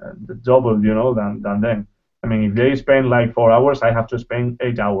the double, than them. I mean, if they spend like 4 hours, I have to spend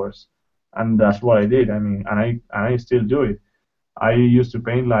 8 hours, and that's what I did. I mean, and I still do it. I used to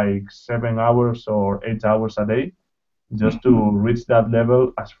paint like 7 hours or 8 hours a day just to reach that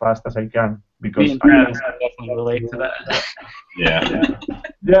level as fast as I can Me because and Travis can definitely relate to that. Yeah.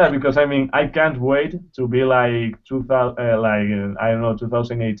 yeah, because I mean I can't wait to be like 2000 I don't know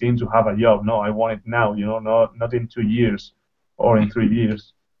 2018 to have a job. No, I want it now, not in 2 years or in 3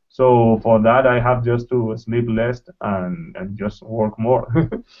 years. So for that I have just to sleep less and just work more.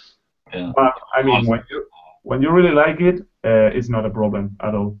 Yeah. But I mean when you really like it, it's not a problem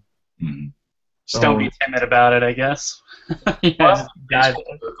at all. Mhm. Just don't So be timid about it, I guess. Yeah, well, just dive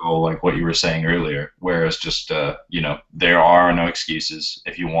in. Typical, like what you were saying earlier, where it's just, there are no excuses.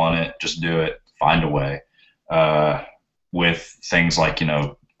 If you want it, just do it. Find a way. Uh, with things like,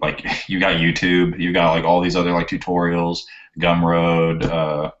 like you got YouTube, you got like all these other like tutorials, Gumroad.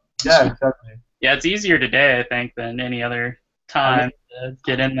 yeah, exactly. Yeah, it's easier today, I think, than any other And time to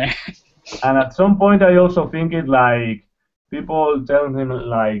get in there. And at some point, I also think it like people telling him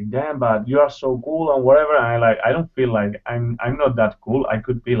like, "Damn, but you are so cool and whatever." And I don't feel like I'm not that cool. I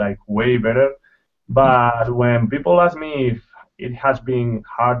could be like way better. But when people ask me if it has been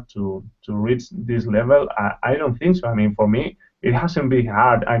hard to reach this level, I don't think so. I mean, for me, it hasn't been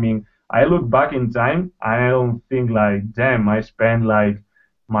hard. I mean, I look back in time, I don't think like, damn, I spent like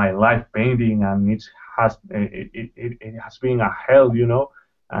my life painting, and it has been a hell.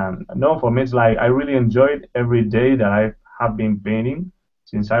 No, for me, it's like I really enjoyed every day that I have been painting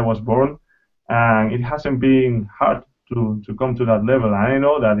since I was born, and it hasn't been hard to come to that level. And I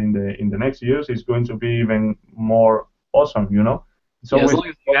know that in the next years it's going to be even more awesome. It's Yeah, as always long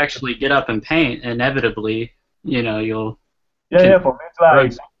as you actually get up and paint, inevitably, you'll yeah, can yeah. For me, it's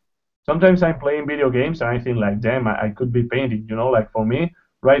like sometimes I'm playing video games and I think like, damn, I could be painting. Like for me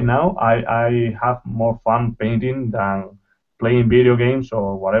right now, I have more fun painting than playing video games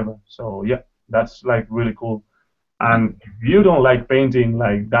or whatever. So yeah, that's like really cool. And if you don't like painting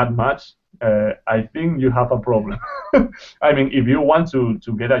like that much, I think you have a problem. I mean, if you want to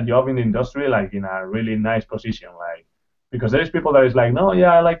get a job in the industry, like in a really nice position, like because there is people that is like, no,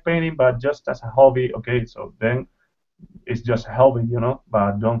 yeah, I like painting, but just as a hobby. Okay, so then it's just a hobby.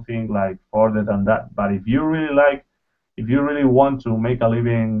 But don't think like further than that. But if you really want to make a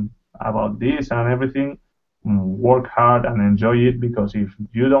living about this and everything, work hard and enjoy it because if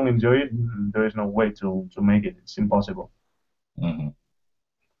you don't enjoy it, there is no way to make it. It's impossible. Mm-hmm.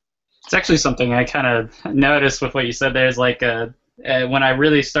 It's actually something I kind of noticed with what you said there is like when I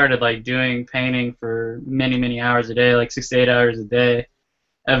really started like doing painting for many, many hours a day, like 6 to 8 hours a day,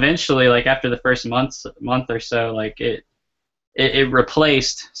 eventually, like after the first month or so, like it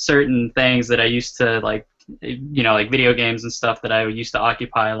replaced certain things that I used to like, like video games and stuff that I used to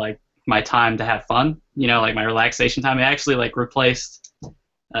occupy like my time to have fun, like my relaxation time. It actually like replaced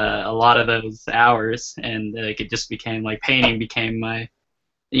a lot of those hours, and like it just became like painting became my,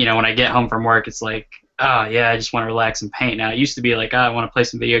 when I get home from work, it's like, oh yeah, I just want to relax and paint now. It used to be like, oh, I want to play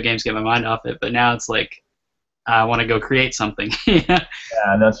some video games, get my mind off it, but now it's like, I want to go create something. Yeah.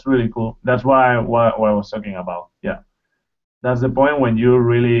 Yeah, that's really cool. That's what I was talking about. Yeah, that's the point when you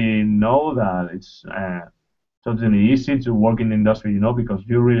really know that it's totally easy to work in the industry, because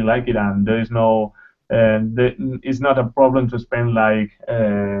you really like it, and there is no, it's not a problem to spend like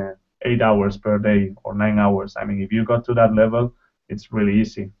 8 hours per day or 9 hours. I mean, if you got to that level, it's really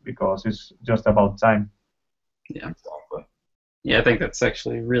easy because it's just about time. Yeah. Exactly. Yeah, I think that's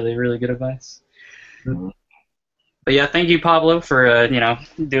actually really, really good advice. Mm-hmm. But yeah, thank you, Pablo, for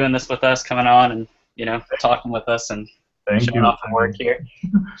doing this with us, coming on and talking with us and Thank showing you. off the work here.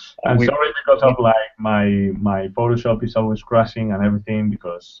 I'm We sorry because of like my Photoshop is always crashing and everything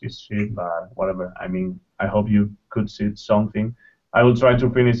because it's shit, but whatever. I mean, I hope you could see something. I will try to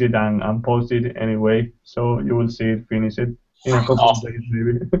finish it and post it anyway, so you will see it, finish it in a couple of awesome. days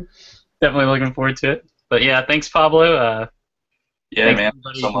maybe. Definitely looking forward to it. But yeah, thanks, Pablo. Yeah, thanks man.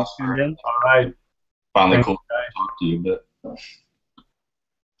 everybody So who much tuned in. All right. finally Thank cool you, guys. to talk to you, but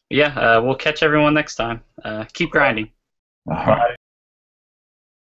Yeah, we'll catch everyone next time. Keep grinding. all right. Bye.